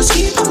about. Just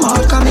keep them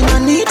all coming, I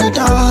need a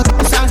dog.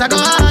 The songs I go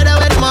harder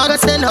when the mother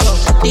send up.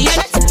 The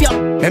end is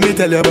pure. Let me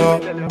tell you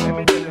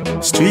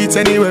about streets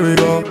anywhere we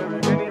go.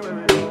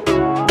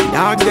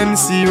 Now them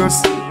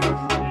serious,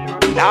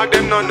 now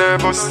them not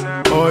nervous.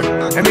 Boy,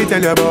 let me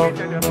tell you about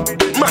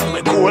man,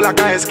 we cool like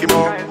a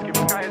Eskimo.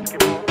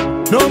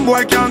 No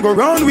boy can go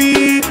round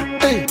we.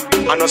 Hey,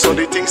 I know so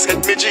the things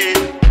hit me G.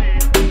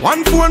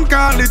 One phone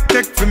call it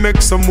take to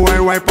make some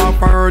boy wipe up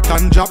her hurt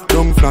and drop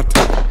down flat.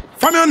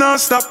 From you not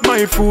stop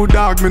my food,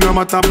 dog. Me no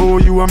matter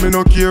about you and me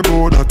no care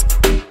about that.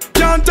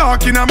 Can't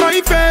talk in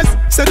my face.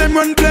 Say them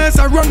run place,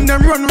 I run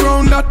them run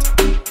round that.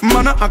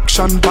 Man a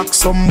action back,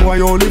 some boy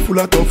only full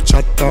of tough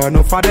chatter.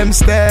 Enough of them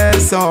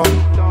stairs up,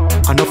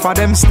 enough of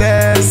them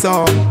stairs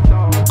up,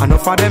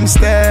 enough of them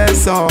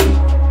stairs up.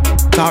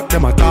 Talk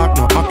them a talk,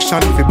 no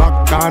action fi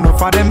back.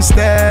 Enough of them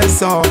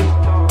stairs up,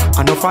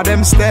 enough of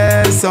them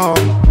stairs up,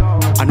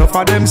 enough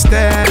of them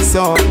stairs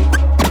up.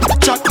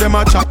 Chat them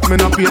a chat, me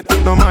no pay,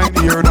 no mind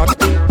hear that.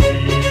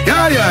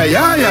 Yeah, yeah,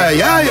 yeah, yeah,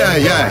 yeah, yeah,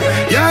 yeah.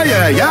 Yeah,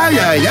 yeah, yeah,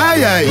 yeah, yeah,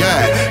 yeah,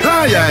 yeah.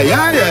 Ah, yeah,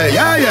 yeah, yeah,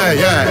 yeah, yeah,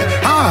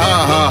 yeah. Ha,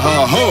 ha, ha,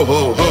 ha, ho,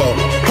 ho,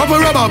 ho. Couple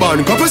rubber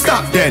band, couple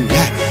stop then,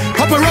 yeah.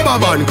 Couple rubber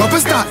band, couple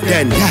stop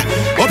then, yeah.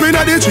 Up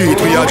inna the street,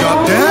 we a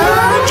drop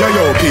dead.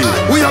 J.O.P.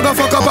 We a go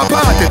fuck up a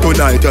party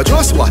tonight, you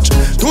just watch.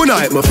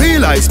 Tonight, me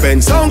feel I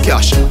spend some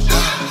cash.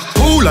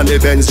 Cool on the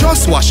Benz,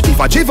 just wash. If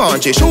a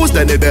Givenchy shoes,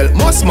 then the belt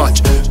must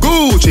match.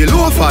 Gucci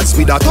loafers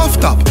with a tough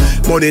top.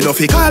 Money no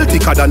fi call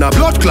thicker than a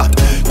blood clot.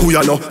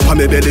 Kuyano, pa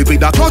me belly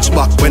with a clutch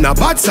back. When a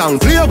bad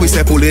sound clear, we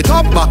say pull it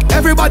up back.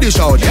 Everybody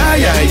shout, yeah,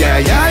 yeah, yeah,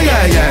 yeah,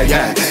 yeah, yeah,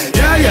 yeah.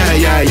 Yeah, yeah,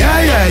 yeah, yeah,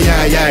 yeah,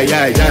 yeah, yeah,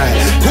 yeah, yeah.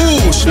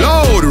 Push,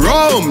 load,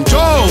 rum,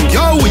 junk.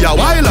 Yo, we a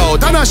wild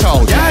out and a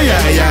shout. Yeah,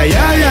 yeah, yeah,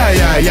 yeah, yeah,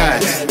 yeah, yeah.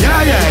 Yeah,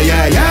 yeah,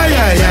 yeah, yeah,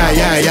 yeah, yeah,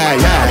 yeah, yeah,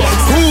 yeah.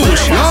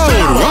 Push,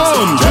 load,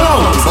 rum,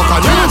 junk. Fuck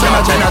a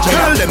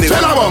tell them the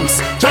Jenna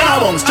Bunks, Jenna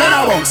Bunks,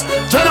 Jenna Bunks,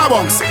 Jenna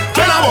Bunks,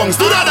 Jenna Bunks,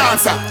 do the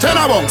dancer.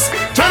 Jenna Bunks,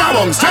 Jenna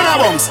Bunks, Jenna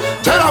Bunks,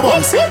 Jenna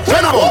Bunks,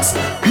 Jenna Bunks.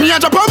 Me a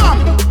Japan,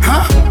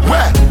 huh?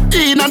 Where?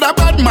 In a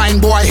bad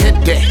mind boy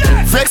head there.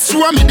 Vex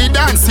show me the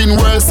dancing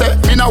world say.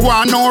 Me no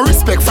want no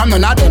respect from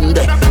none of them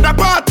there. The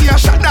party a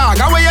shot dog,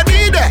 how you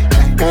did there?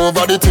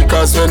 Over the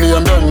tickers when you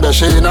done there.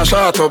 She in a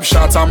shot up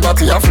shots and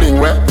body a fling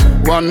where.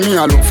 One me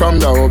a look from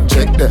the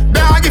object there.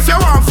 Dog if you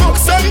want fuck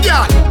some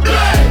girl,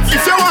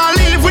 if you want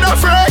live with a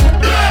friend,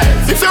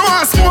 if you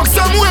want smoke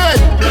some way,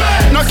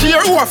 no care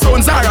who a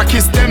phones are a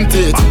kiss them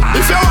teeth.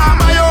 If you want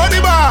my own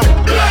bar,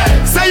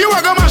 say you a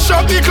go mash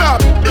up the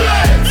club.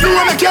 You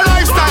want make your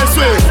lifestyle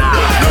sweet.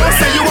 No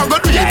say you a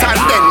go do it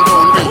and then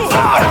don't do it.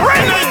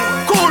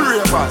 Cool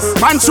ravers,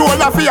 man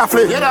shoulder for your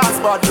flick. Yeah that's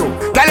bad too.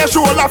 Girl your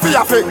shoulder for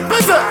your flick.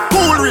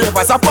 Cool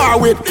ravers a far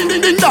with ding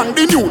ding ding dong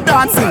the new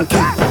dancing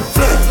king.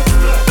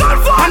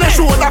 Man your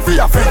shoulder for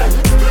your flick.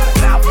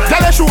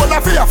 Girl your shoulder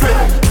for your flick.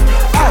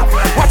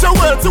 Watch your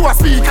words to a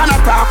speak and a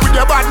talk with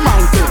your bad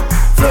mountain.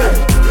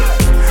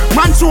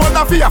 Man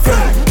shoulder for your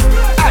friend.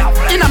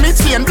 In a me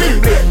chain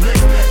bling bling.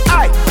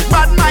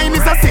 Bad mind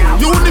is a sin.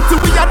 Unity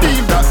we a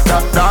deal.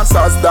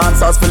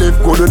 Dancers feel live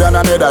gooder than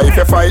another. If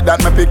you fight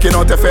that, me picking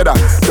out a feather.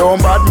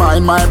 Don't bad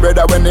mind my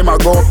brother when they ma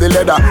go up the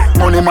ladder.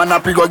 Money man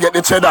up, you go get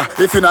the cheddar.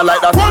 If you not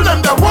like that, hold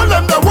them there, hold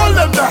them there, hold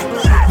them there.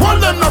 Hold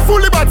them there,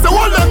 fully bad, so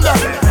hold them there.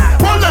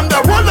 Hold them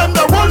there, hold them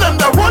there, hold them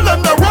there, hold them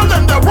there, hold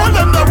them there, hold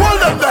them there, hold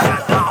them there.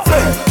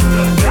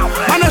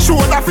 Man a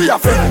shoulder for your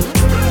friend.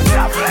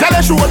 Tell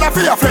a shoulder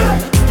for your friend.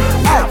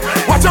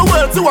 Watch your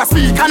words to a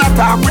speak and a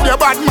talk with your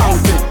bad mouth.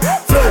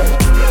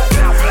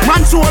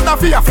 Man shoulder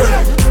for your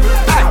friend.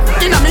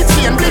 In a me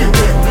chain bling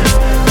bling.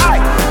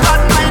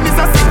 Bad mind is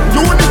a sin.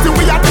 Unity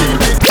we a deal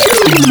with.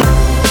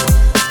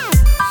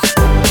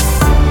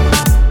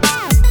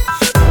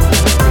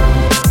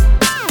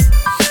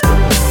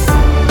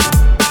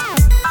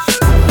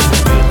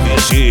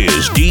 This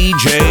is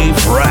DJ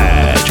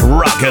Frat,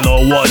 rocking the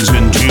ones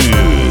and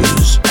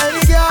twos.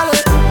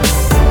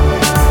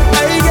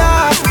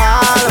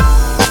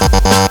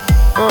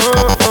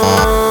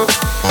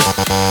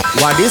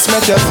 What this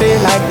make you feel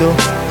like though?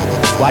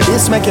 What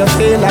this make you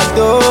feel like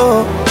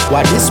though?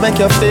 What this make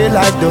you feel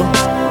like though?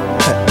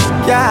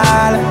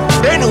 Girl,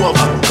 bend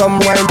over. Come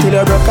wine till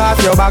you broke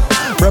off your back.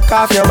 Broke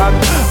off your back.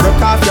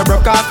 Broke off your,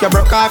 broke off your,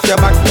 broke off your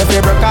back. If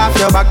you broke off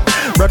your back,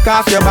 broke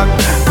off your back.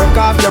 Broke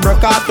off your,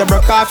 broke off your,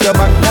 broke off your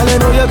back. Girl, you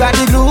know you got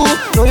the glue.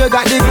 Know you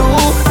got the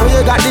glue. Know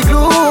you got the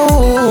glue.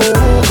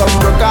 Come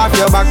broke off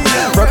your back.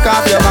 Broke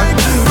off your back.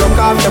 Broke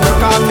off your,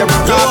 broke off your,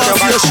 broke off your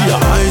back.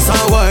 Ice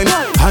and wine,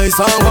 ice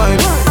and wine.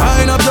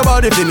 Wine up your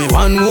body for me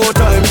one more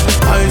time.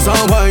 Ice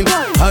and wine,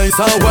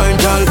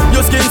 girl.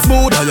 Your skin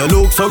smooth and you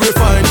look so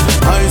refined.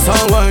 Ice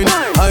and wine,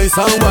 ice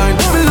and wine.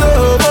 Me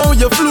love how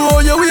you flow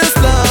your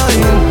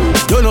waistline.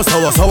 You know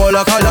sour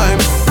like a lime.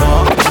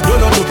 You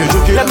know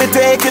juky. Let me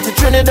take you to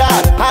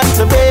Trinidad and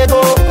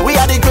Tobago. We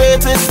are the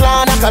greatest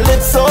land of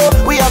calypso.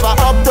 We have a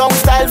uptown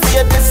style for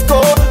your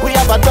disco. We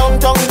have a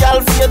downtown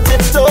girl for your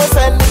tiptoes.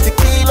 And the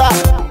tequila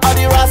or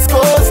the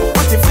Rascals.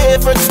 With your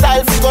favorite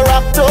style for your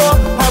rapto.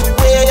 And we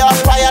way up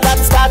higher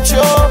than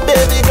statue.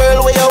 Baby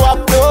girl, where you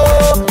up to?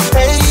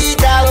 Hey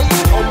girl,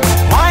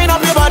 wind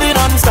up your body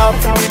non-stop.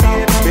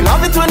 We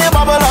love it when you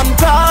bubble on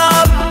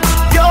top.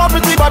 Your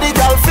pretty body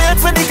girl, fit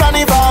for the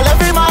carnival.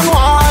 Every man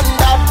want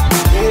that.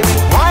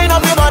 Wind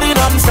up your body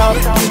non-stop.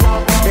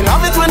 We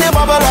love it when you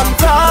bubble on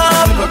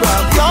top.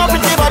 Your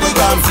pretty body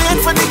girl, fit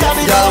for the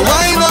carnival. Girl,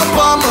 wind up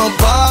on my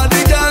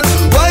body, girl.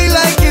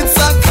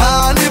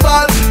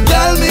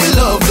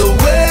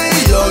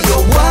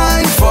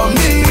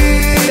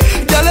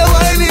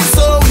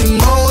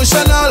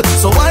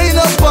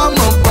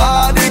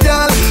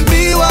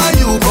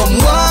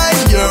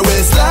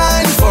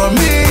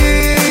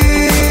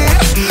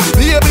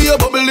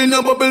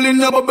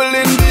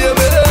 bubbling,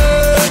 baby.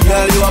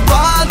 Girl, you a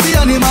party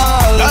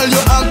animal. Girl, you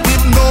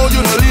active, no,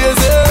 you no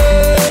lazy.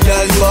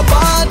 Girl, you a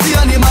party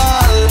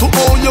animal. To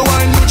own your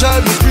wine, you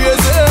drive me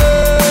crazy.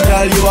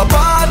 Girl, you a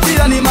party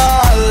animal.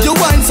 You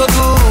wine so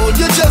good,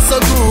 you just so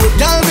good.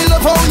 Girl, me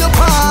love how you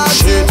party.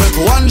 She take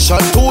 1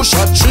 shot, 2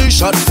 shot, 3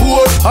 shot,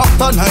 4.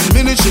 After 9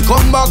 minutes, she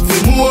come back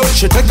for more.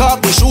 She take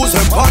off the shoes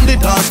and pound the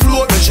dance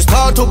floor. Then she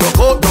start to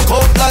broke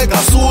out like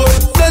a sword.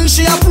 Then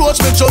she approach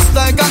me just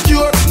like a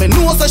cure. Me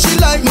know that she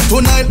like me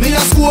tonight, me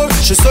a score.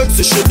 She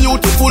sexy, she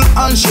beautiful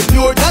and she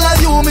pure. Tell her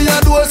you me a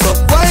door, so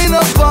wind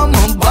up on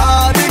my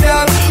body,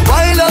 girl.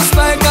 Wind us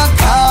like a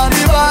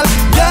carnival.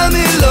 Girl,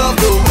 me love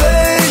the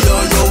way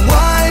you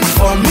wine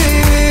for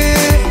me.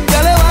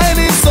 Girl, the wine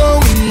is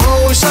so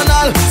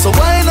emotional. So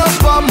wind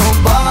up on my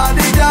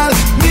body, girl.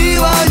 Me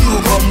while you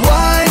come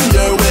wine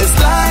your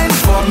waistline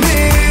for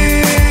me.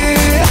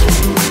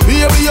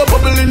 Baby, you're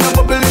bubbling,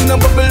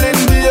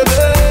 baby.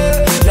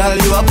 Girl,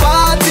 you a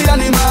party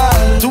animal.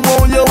 To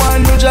own your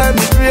wine, you drive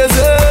me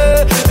crazy.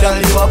 Girl,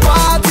 you a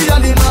party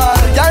animal.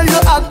 Girl, you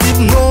active,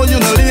 no, you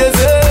no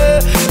lazy.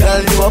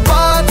 Girl, you a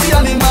party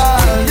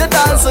animal. You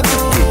dance so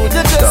good,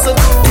 you dress so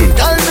good.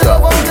 Girl, you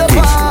love how you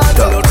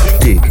party.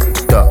 Tick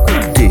tock,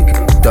 tick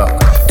tock,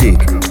 tick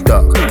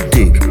tock,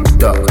 tick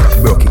tock.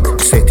 Broke it,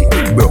 set it,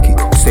 broke it,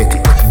 set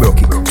it,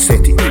 broke it,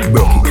 set it,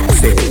 broke it,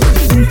 set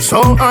it. So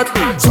hot,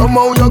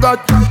 somehow you got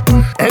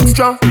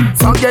extra,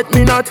 forget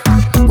me not.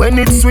 When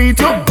it's sweet,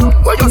 you,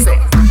 what you say?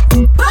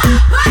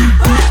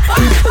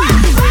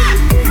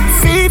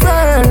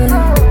 Fever,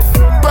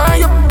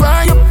 buy up.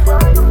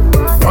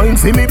 Wine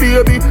for me,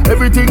 baby,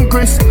 everything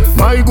crisp.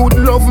 My good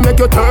love make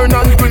you turn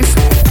and crisp.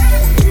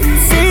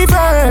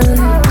 Fever,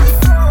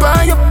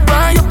 buy up.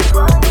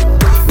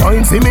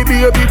 Wine for me,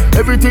 baby,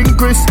 everything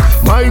crisp.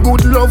 My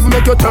good love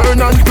make you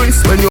turn and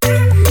crisp. When you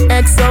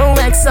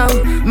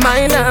XOXO,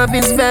 my love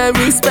is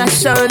very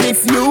special.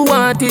 If you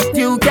want it,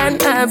 you can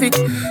have it,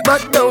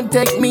 but don't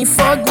take me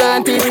for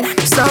granted.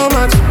 So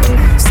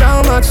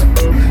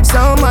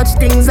much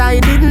things I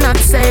did not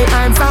say.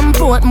 I'm from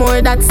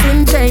Portmore, that's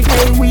in J.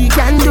 Hey, we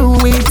can do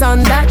it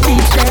on that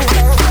beach there.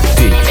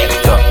 Tick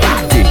tock,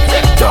 tick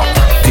tock,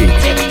 tick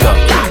tock,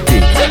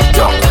 tick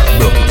tock.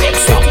 Broke it,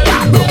 set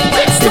it, broke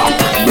it, set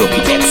it, broke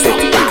it, set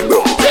it,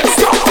 broke it,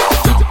 set it.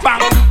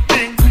 Bang,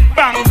 bing,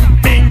 bang,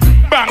 bing,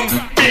 bang,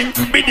 bing,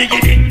 bidigi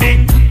ding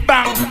ding,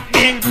 bang,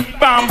 bing,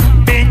 bam,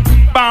 bing,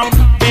 bam,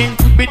 bing,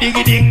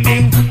 bidigi ding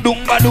ding,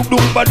 dung ba dung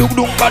ba dung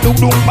ba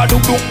dung ba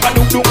dung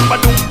ba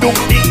dung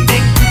ding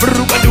ding,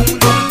 bru ba dung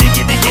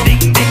digi digi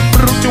ding ding,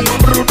 bru dung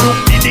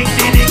ding ding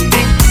ding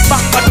ding,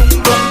 bang ba dung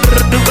ba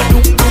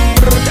dung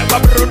da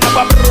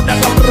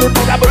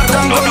ba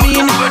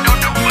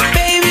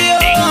baby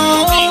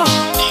oh,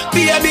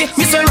 baby,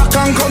 Mr. Rock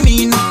and come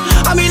in.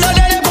 I mean, no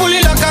they pull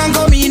it lock and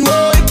come in.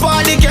 Boy,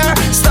 party car,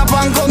 stop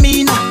and come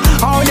in.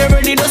 How they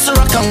ready to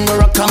rock and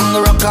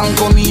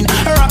come in,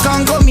 rock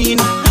and come in.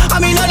 I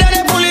mean, no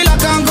they pull it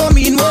lock and come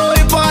in. Boy,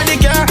 party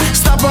car,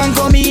 stop and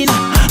come in.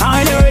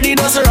 How they ready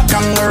to rock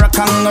and come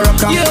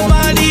in. Your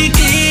body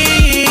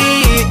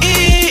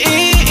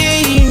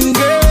clean,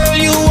 girl,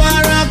 you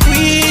are a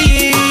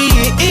queen.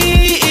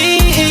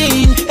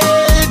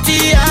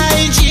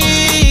 LTIG,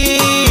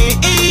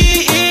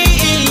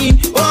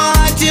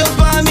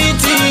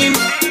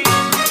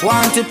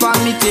 want it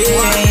on me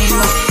team.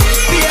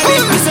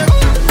 Baby, me say,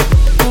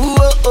 ooh,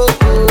 oh, oh,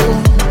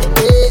 oh,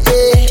 eh,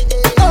 eh.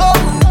 Oh,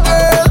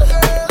 girl,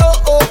 oh,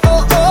 oh,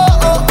 oh, oh,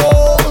 oh,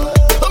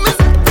 oh.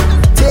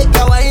 Take a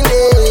wine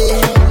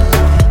day,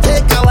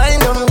 take a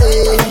wine on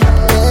day.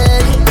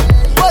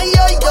 Oh,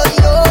 yo, yo,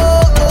 yo,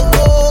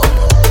 oh, oh.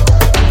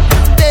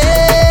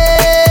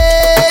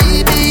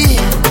 Baby,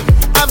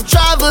 I've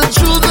traveled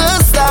through the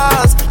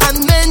stars and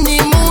many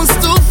moons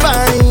to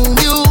find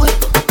you.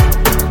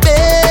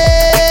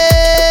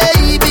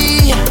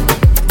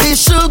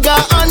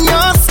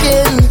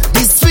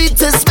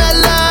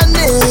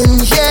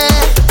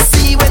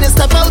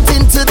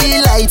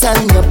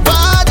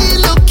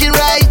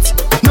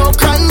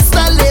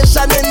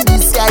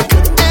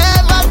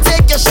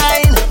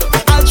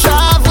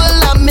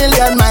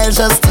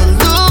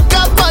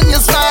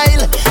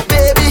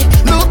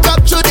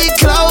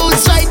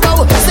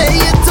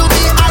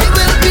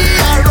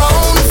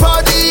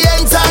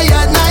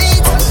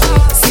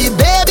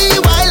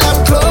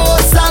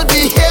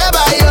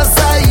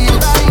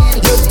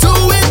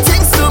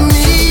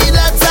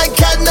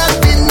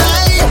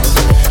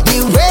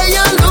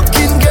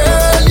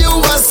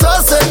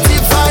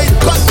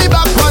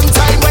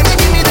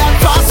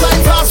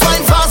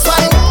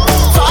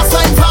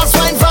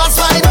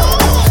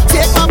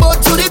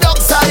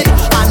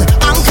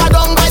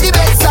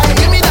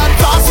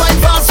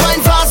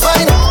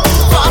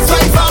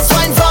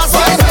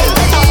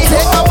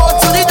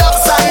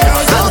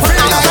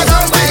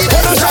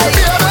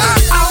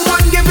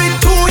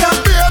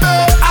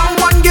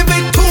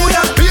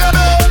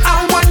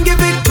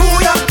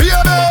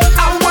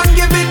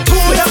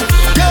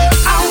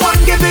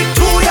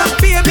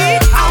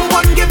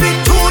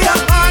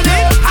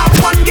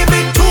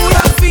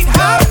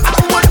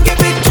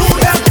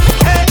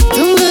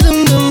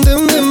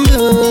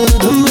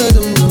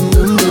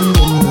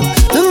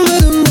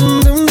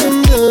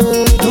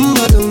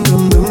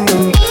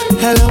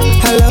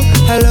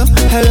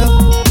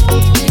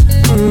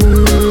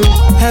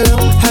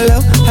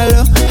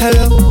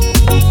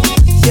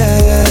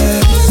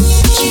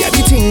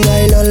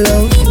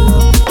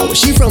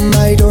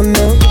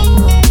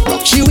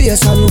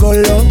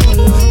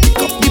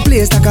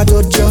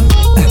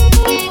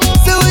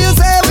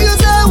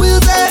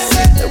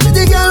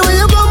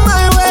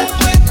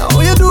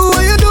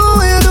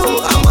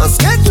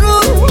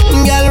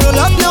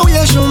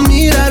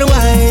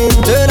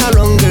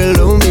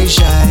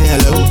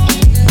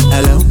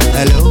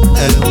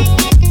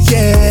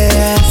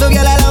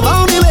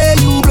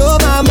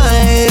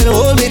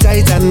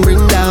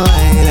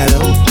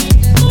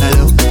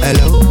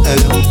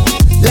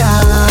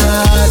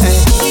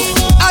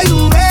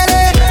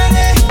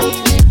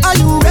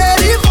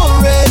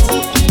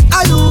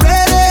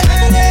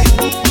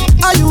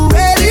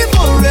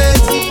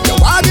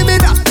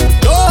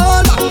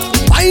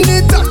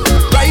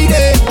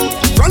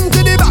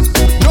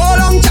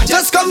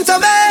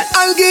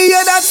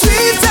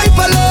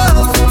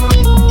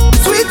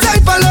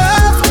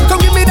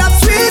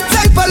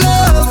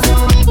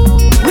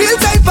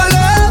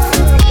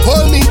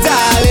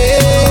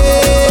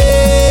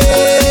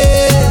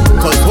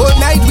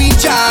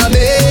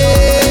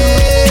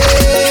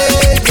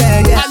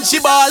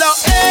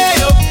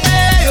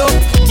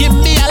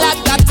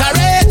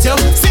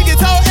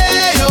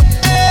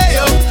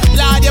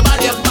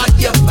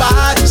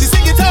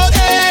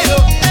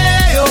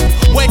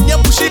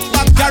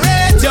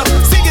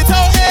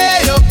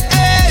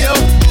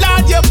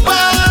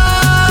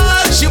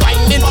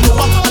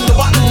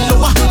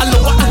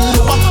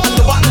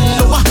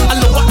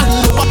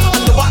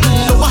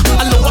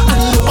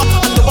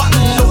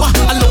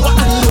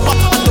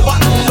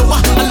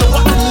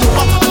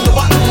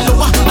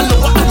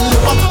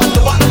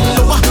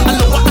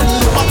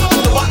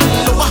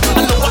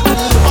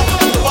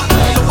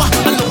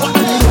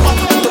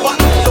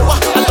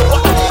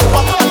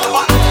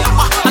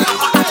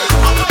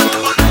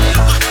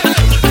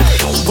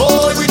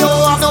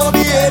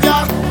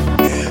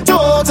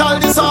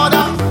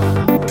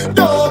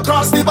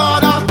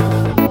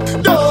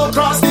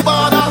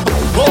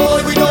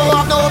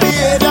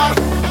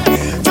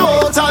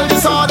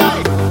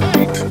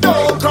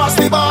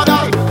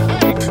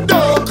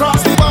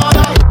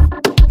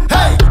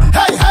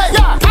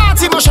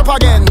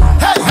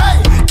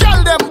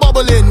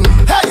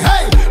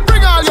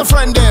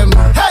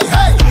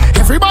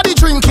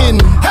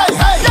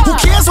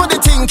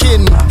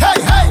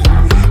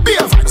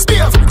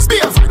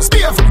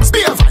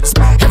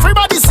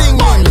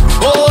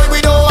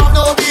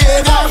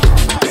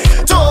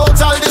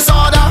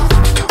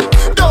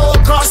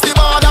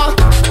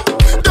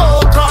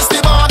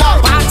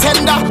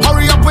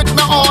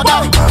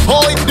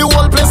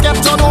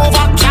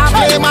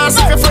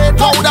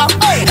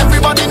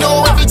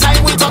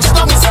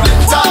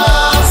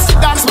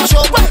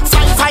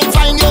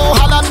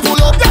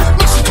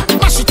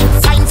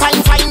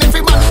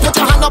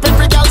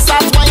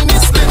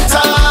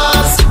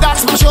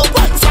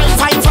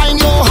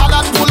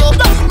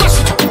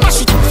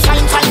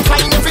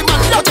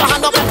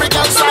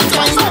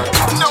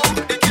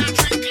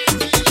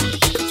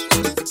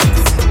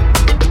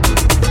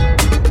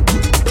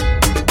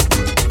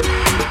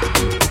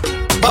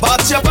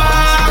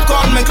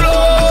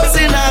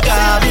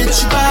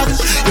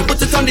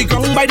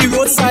 by the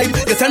roadside.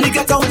 You tell me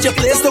get out your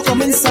place to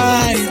come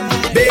inside.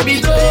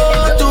 Baby, go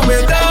to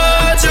me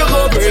touch, you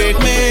go break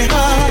my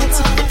heart.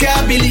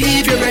 Can't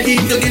believe you're ready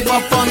to give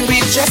up on me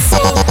just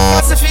so.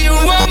 Cause if you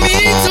want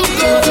me to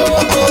go,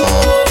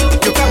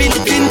 you can be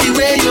looking the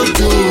way you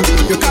do.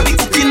 You can be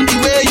cooking the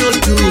way you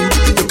do.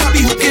 You can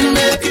be hooking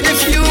me if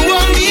you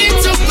want me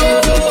to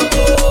go.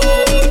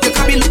 You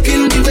can be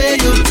looking the way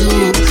you do.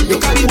 You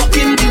can be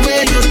walking the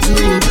way you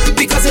do.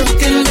 Because you're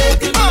hooking me.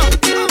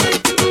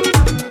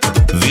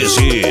 This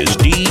is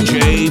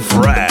DJ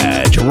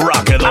Fraj,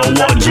 rocking the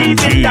ones and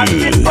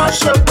twos.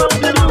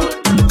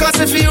 Cause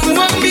if you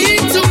want me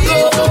to go,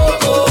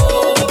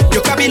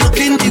 you can be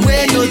looking the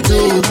way you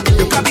do.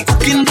 You can be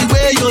cooking the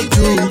way you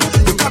do.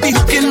 You can be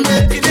hooking me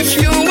if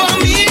you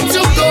want me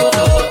to go.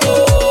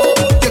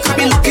 You can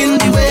be looking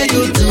the way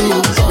you do.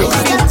 You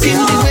can be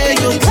hooking the way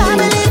you do.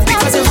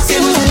 Because you're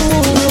hooking me.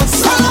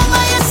 So long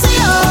as you see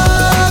you,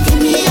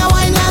 give me a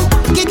wine up.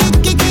 Give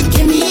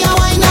me a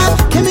wine up.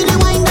 Give me the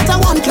wine that I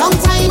want. Long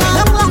time,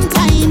 long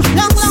time,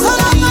 long time. So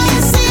long as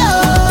you see you,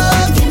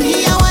 give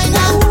me a wine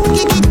up.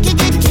 Give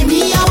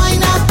me a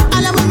wine up.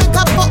 And let me make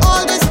up for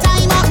all this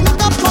time.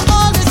 Make up for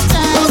all this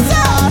time.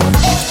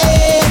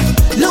 Hey,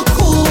 look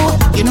who.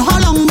 You know how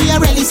long we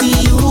already see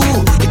you.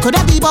 It could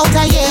have been about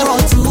a year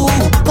or two.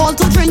 Call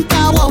to drink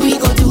now, what we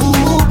go do?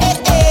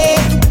 Hey,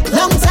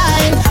 long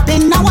time.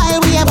 Been a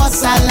while we have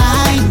us a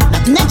line.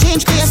 Nothing that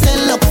changed, cause you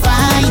still look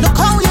fine. Look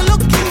how you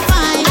looking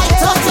fine. I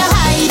thought you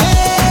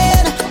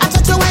hiding. I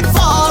thought you went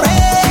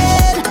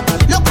foreign.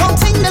 Look how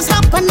things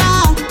happen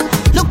now.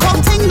 Look how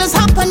things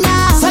happen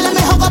now. So let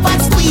me hug up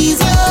and squeeze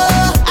you.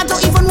 I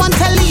don't even want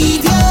to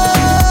leave you.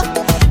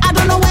 I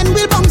don't know when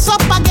we'll bounce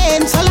up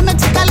again. So let me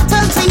take a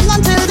little thing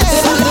until then.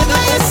 So let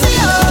me see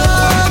you.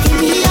 Give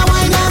me a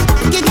wine up.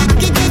 Give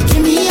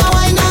me a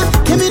wine up.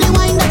 Give me the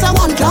wine that I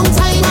want. Long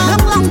time,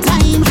 long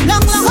time,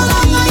 long. So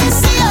long as you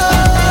see you.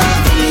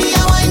 Give me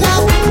a wine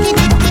up. Give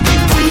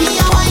me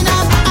a wine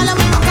up. And let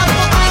me make up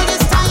for all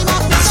this time.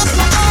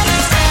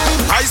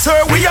 I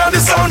swear we are the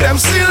sound them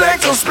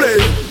selectors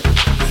play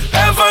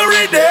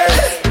every day,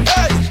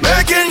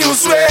 making you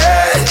sway.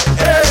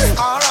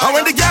 And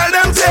when the girl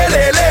them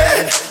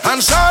telele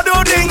and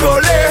shadow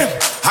dingole,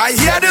 I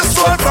hear the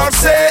soul crowd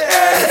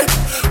say,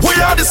 we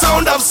are the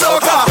sound of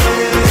soca.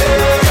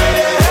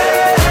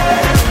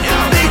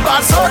 Big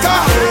bad soca.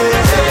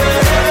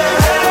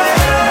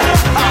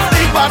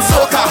 Big bad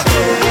soca.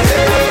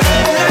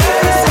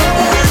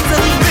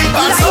 Big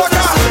bad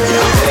soca.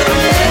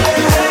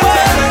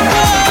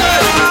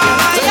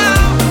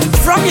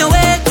 From your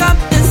wake up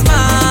this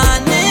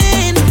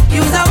morning,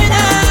 you was a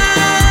winner,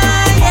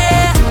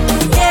 yeah.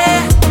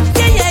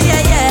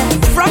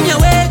 From your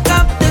wake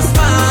up this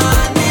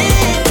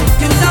morning,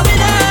 you was a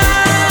winner,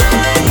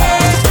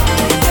 yeah.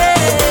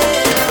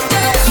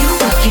 You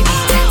walking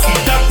it,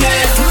 that's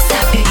it.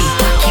 Stop baby,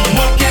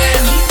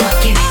 walking, keep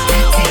walking it,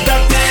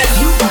 that's it.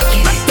 You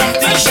walking it,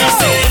 that's it. She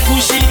said,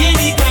 pushing in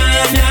the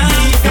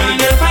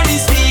corner for the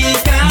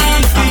speaker,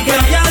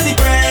 girl, you're the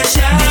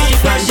pressure,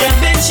 and you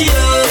bend she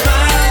over.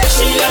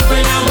 She love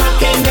when I'm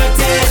walking the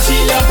tail. She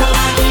love how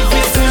I give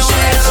it to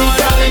share. She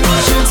calling me,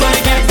 she wanna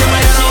get to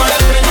my she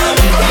love when I'm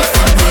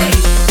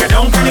get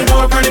down from the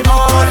board, pull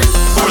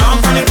on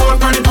from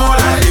the board,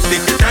 if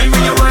take the time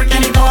when you work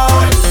in the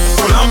board,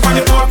 pull on from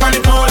the board,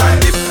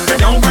 get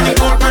down from the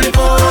board,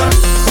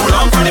 pull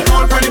on from the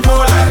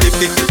board, if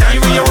take the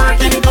time when you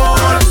work in the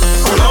board,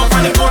 pull on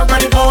from the board,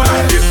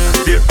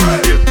 dip,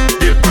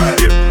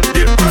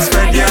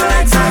 spread your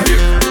legs and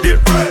dip,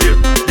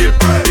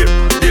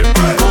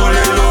 go a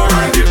little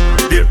lower, dip,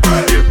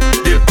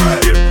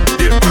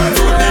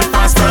 throw them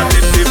faster,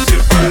 dip.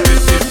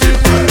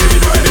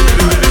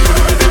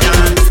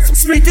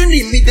 Split in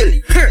the middle,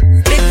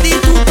 make the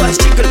two boys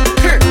jiggle,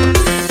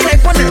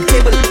 clap on the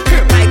table,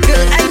 my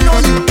girl, I know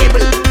you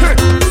able,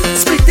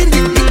 split in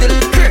the middle,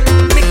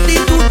 make the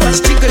two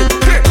boys jiggle,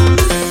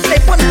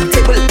 clap on the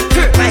table,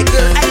 my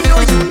girl, I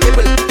know you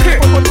able,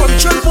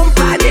 control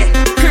bombade,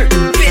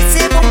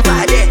 PC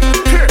bombade,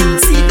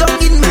 sit down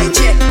in my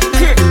chair,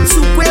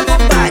 super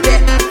bombade,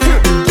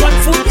 one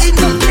foot in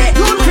the bed,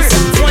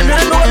 one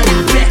hand on the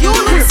bed, you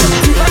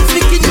are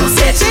speaking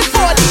yourself,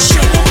 for the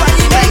show,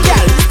 Hey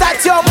girl,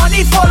 that's your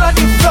money fall on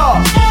the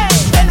floor.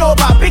 Bend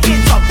over, pick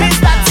it up. Bitch,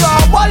 that's your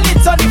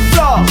wallet on the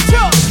floor.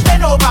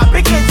 Bend over,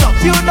 pick it up.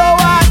 You know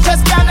I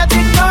just cannot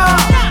ignore.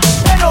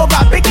 Bend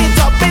over, pick it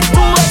up. It's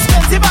too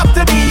expensive up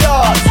to be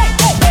yours.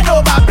 Bend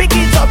over, pick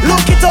it up.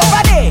 Look it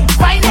over there.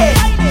 Find it.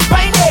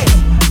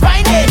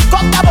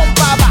 Cock the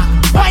bumper back.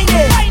 Find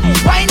it.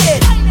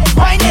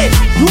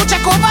 You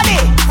check over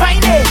there.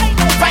 Find it.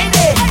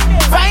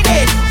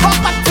 Come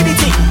back to the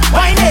thing.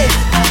 Find it.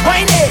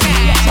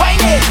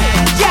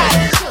 Yeah.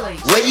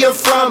 Where you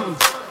from?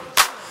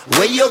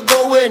 Where you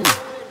going?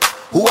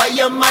 Who are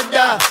your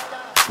mother?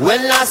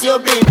 When last you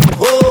been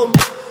home?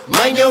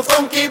 Mind your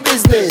funky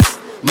business.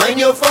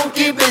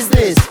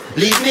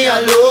 Leave me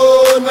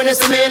alone. When you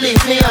see me,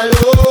 leave me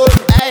alone.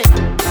 Hey.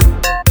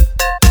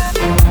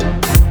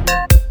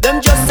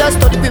 Them just a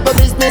study people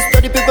business.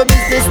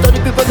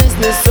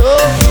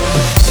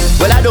 So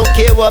Well, I don't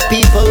care what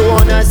people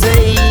wanna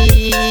say.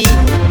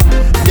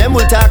 Them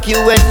will talk you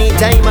any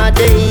time of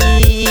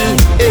day.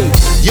 Hey,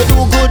 you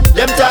do good,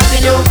 them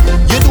talking you.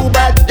 You do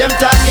bad, them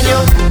talking you.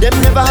 Them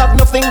never have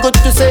nothing good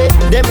to say.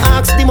 Them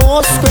ask the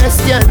most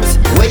questions.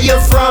 Where you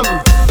from?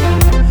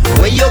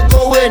 Where you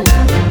going?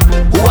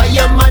 Who are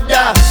your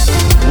mother?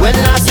 When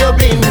last you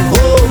been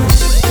home?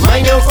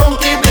 Mind your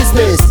funky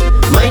business.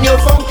 Mind your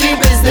funky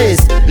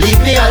business.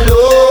 Leave me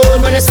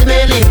alone. When you see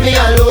me, leave me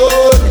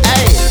alone.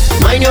 Hey,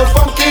 mind your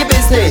funky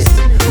business.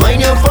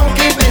 Mind your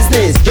funky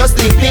business. Just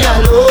leave me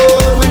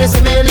alone. When you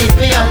see me, leave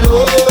me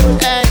alone.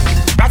 Hey.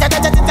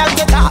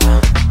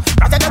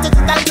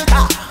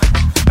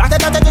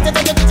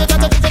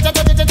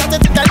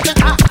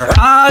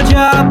 All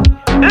job,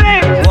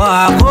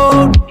 walk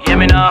out. Hear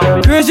me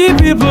now. Crazy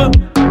people,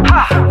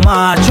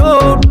 march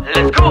out.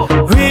 Let's go.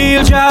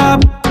 Real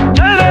job,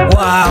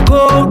 walk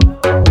out.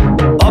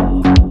 Up,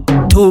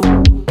 2,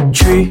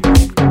 3,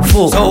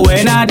 4. So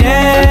when I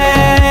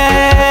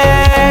dead,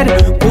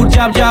 put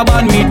job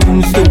on me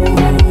tombstone.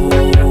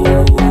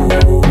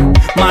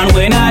 Man,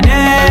 when I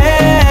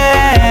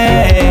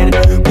dead,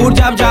 put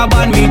job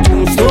on me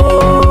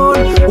tombstone.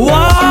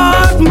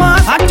 What man?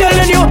 I'm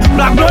telling you,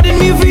 black blood in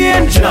me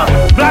vein,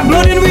 black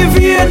blood in me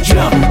vein,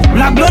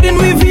 black blood in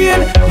me vein.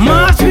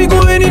 Mass we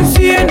going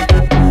insane.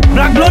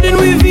 Black blood in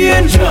me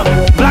vein,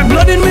 black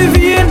blood in me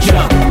vein,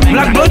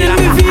 black blood in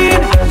me vein.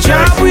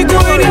 Job we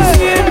going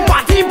insane.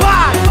 Party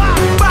bad,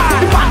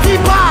 bad, party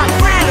bad,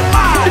 real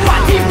bad,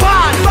 party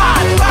bad,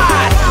 bad,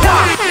 bad.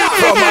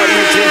 From a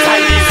rich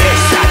inside the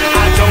session,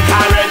 I jump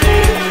already.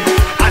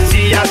 I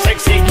see a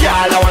sexy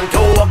girl, I want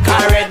to walk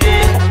already.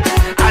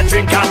 I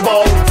drink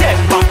about 10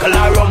 buckle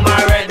of rum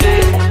already.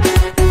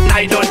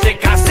 I don't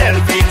take a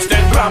selfie,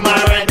 Instagram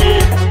already.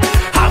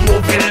 I'm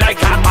moving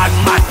like a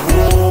madman.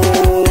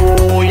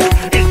 Oh, yeah.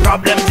 It's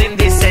problems in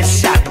this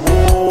session.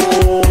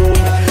 Oh,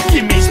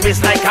 give me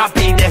space like a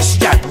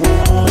pedestrian.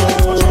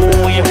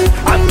 Oh,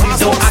 yeah. And please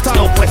don't ask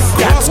no questions.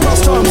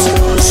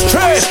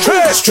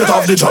 Straight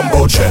off the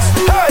jumbo jet.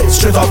 Hey,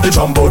 straight off the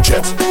jumbo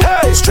jet.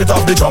 Hey, straight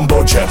off the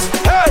jumbo jet.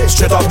 Hey,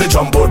 straight off the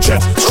jumbo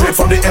jet. Straight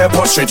from the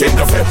airport, straight in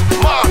the vet.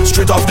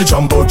 Straight off the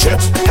jumbo jet.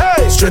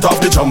 Hey, straight off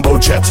the jumbo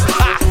jet.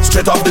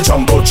 Straight off the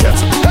jumbo jet.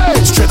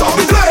 Hey, straight off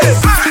the plane.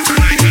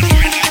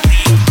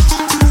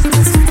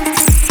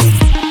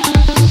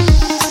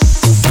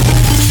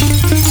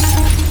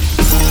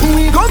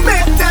 We gon'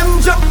 make them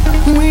jump,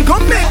 we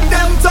gon' make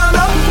them turn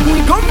up,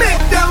 we gon'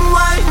 make them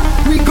whine,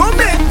 we gon'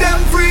 make them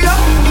free up.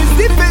 It's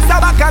the face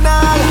of a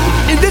canal,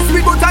 in this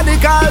we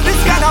botanical, this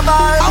carnival.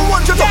 I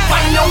want you to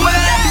find your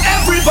way,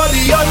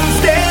 everybody on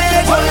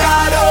stage, oh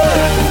God,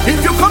 oh.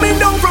 If you're coming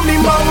down from the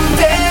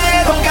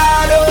mountain, oh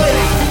God, oh.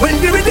 When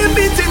the rhythm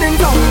beating in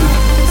town,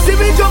 see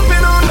me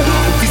jumping on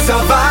the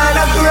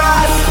savannah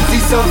grass, the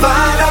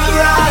savannah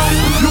grass.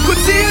 You could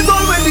see it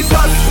all when the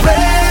dust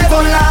spread,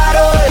 oh Lord,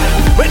 oh.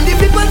 When the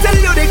people tell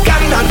you they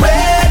cannot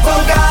wait,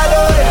 oh God,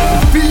 oh.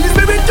 Feel the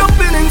spirit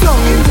jumping in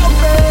tongue.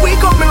 We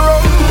coming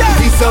round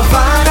the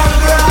savannah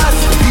grass,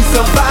 the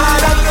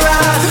savannah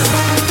grass.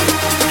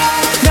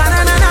 Na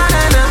na na na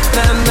na na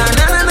na na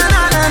na na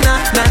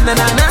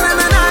na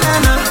na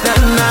na na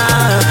na.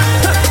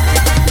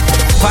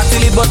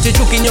 Party but you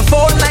choking your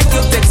phone like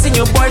you're texting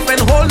your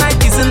boyfriend whole night.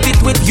 Isn't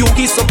it with you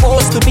he's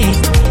supposed to be?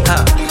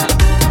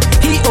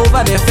 He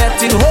over there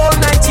fetting whole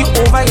night. You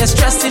over here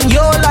stressing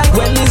your life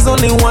when there's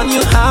only one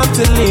you have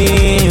to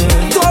live.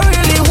 Don't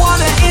really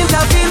wanna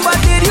intervene, but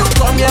did you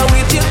come here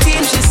with your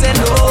team? She said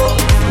no,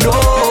 no,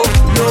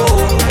 no.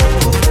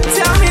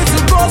 Tell me to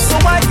go so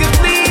I can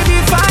leave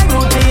if I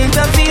don't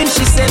intervene.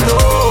 She said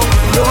no,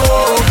 no,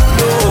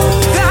 no.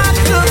 That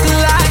look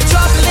like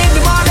trouble in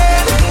the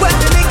morning when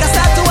the niggas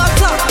start to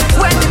act up,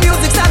 when the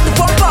music start to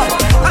pump up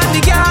and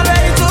the girl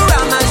ready to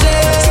ramage.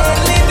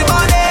 Trouble in the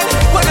morning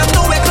when I'm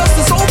nowhere close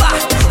to sober,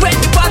 when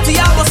the party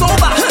hours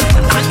over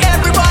and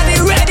everybody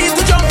ready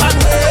to jump and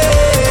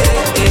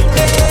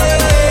wait.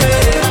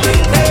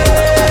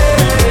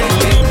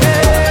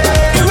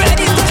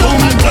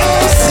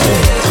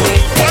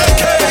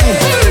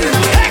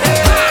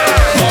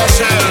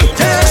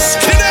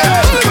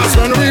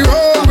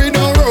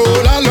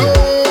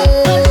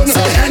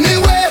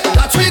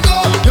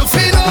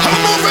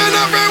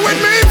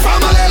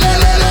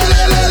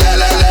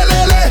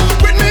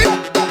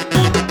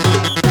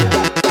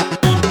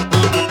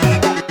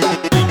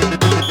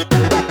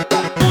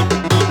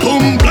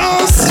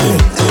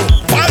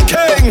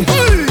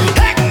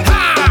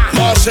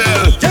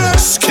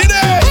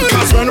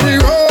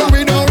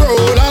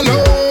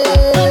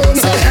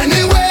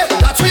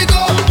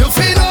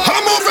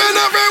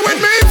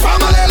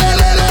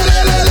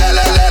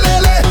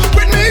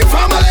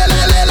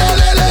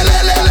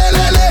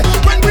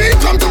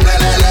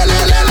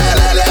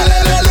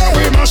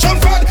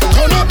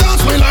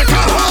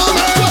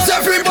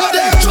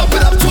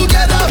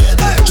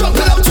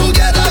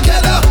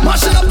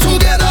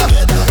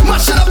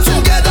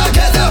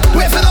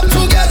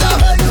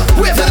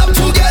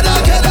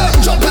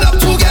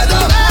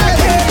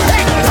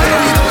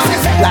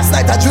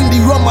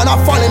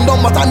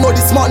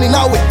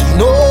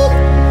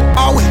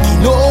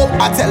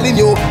 telling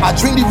you, I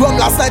drink the rum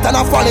last night and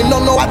I falling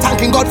down. Now I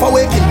thanking God for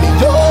waking me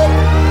up.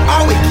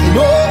 I'm waking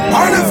up.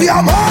 And if you're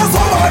Mars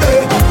over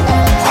there,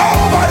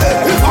 over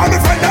there. If I'm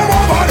a friend, them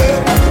over there,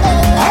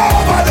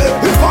 over there.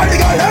 If I the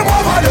girl, them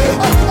over there,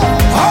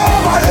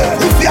 over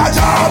there. If you're a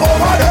job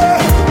over there,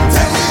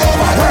 take me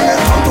over there. When it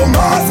come to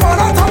Mars,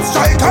 man, I top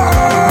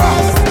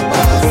strikers.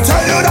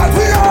 Tell you that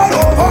we all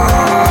over.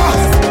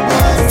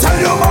 Tell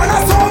you, man,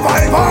 I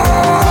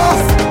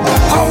survivors.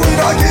 And we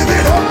don't give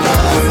it up.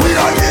 We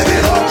don't give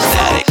it up.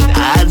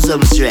 I had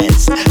some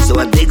stress, so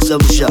I take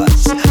some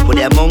shots. But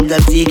the amount I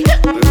take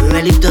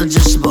really touch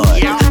the spot.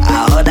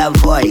 I heard a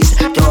voice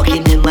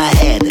talking in my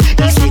head.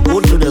 He said, go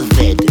to the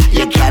vet,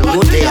 you can't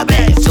go to your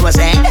bed. So I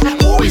said,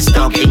 who is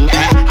talking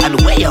and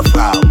where you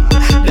from?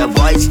 The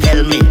voice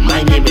tell me,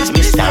 my name is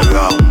Mr.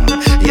 Rum.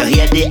 You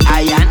hear the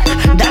iron?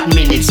 That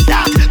means it's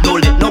start.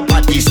 Don't let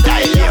nobody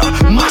style you.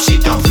 Mash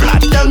it up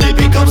flat, tell me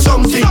pick up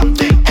something.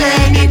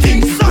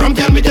 Anything, Rum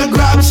tell me to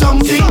grab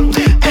something.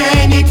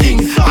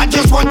 Anything, I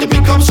just want to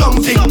pick up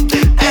something.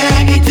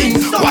 Anything,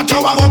 watch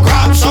how I go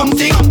grab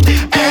something.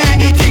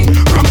 Anything,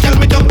 Rum tell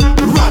me to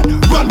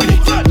run with it.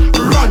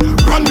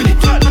 Run with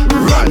it.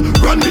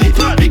 Run with it.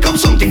 Pick up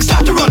something,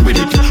 start to run with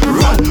it.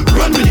 Run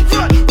with it.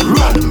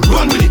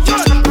 Run with it.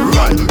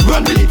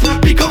 Run with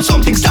it. Pick up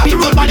something, start to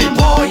run with it.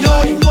 Boy, yo,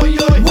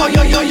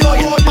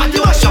 party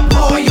mash up,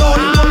 boy, yo,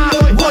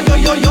 party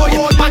mash up, boy,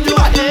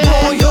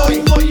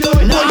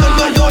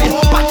 yo,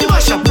 party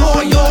mash up,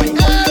 boy, yo.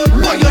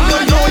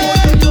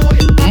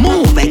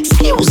 Move,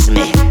 excuse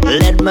me,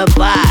 let me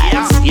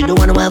pass. You don't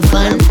wanna have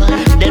fun?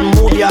 Then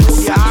move your.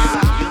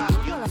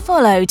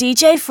 Follow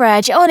DJ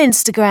Fredge on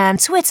Instagram,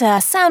 Twitter,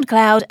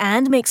 SoundCloud,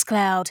 and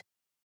Mixcloud.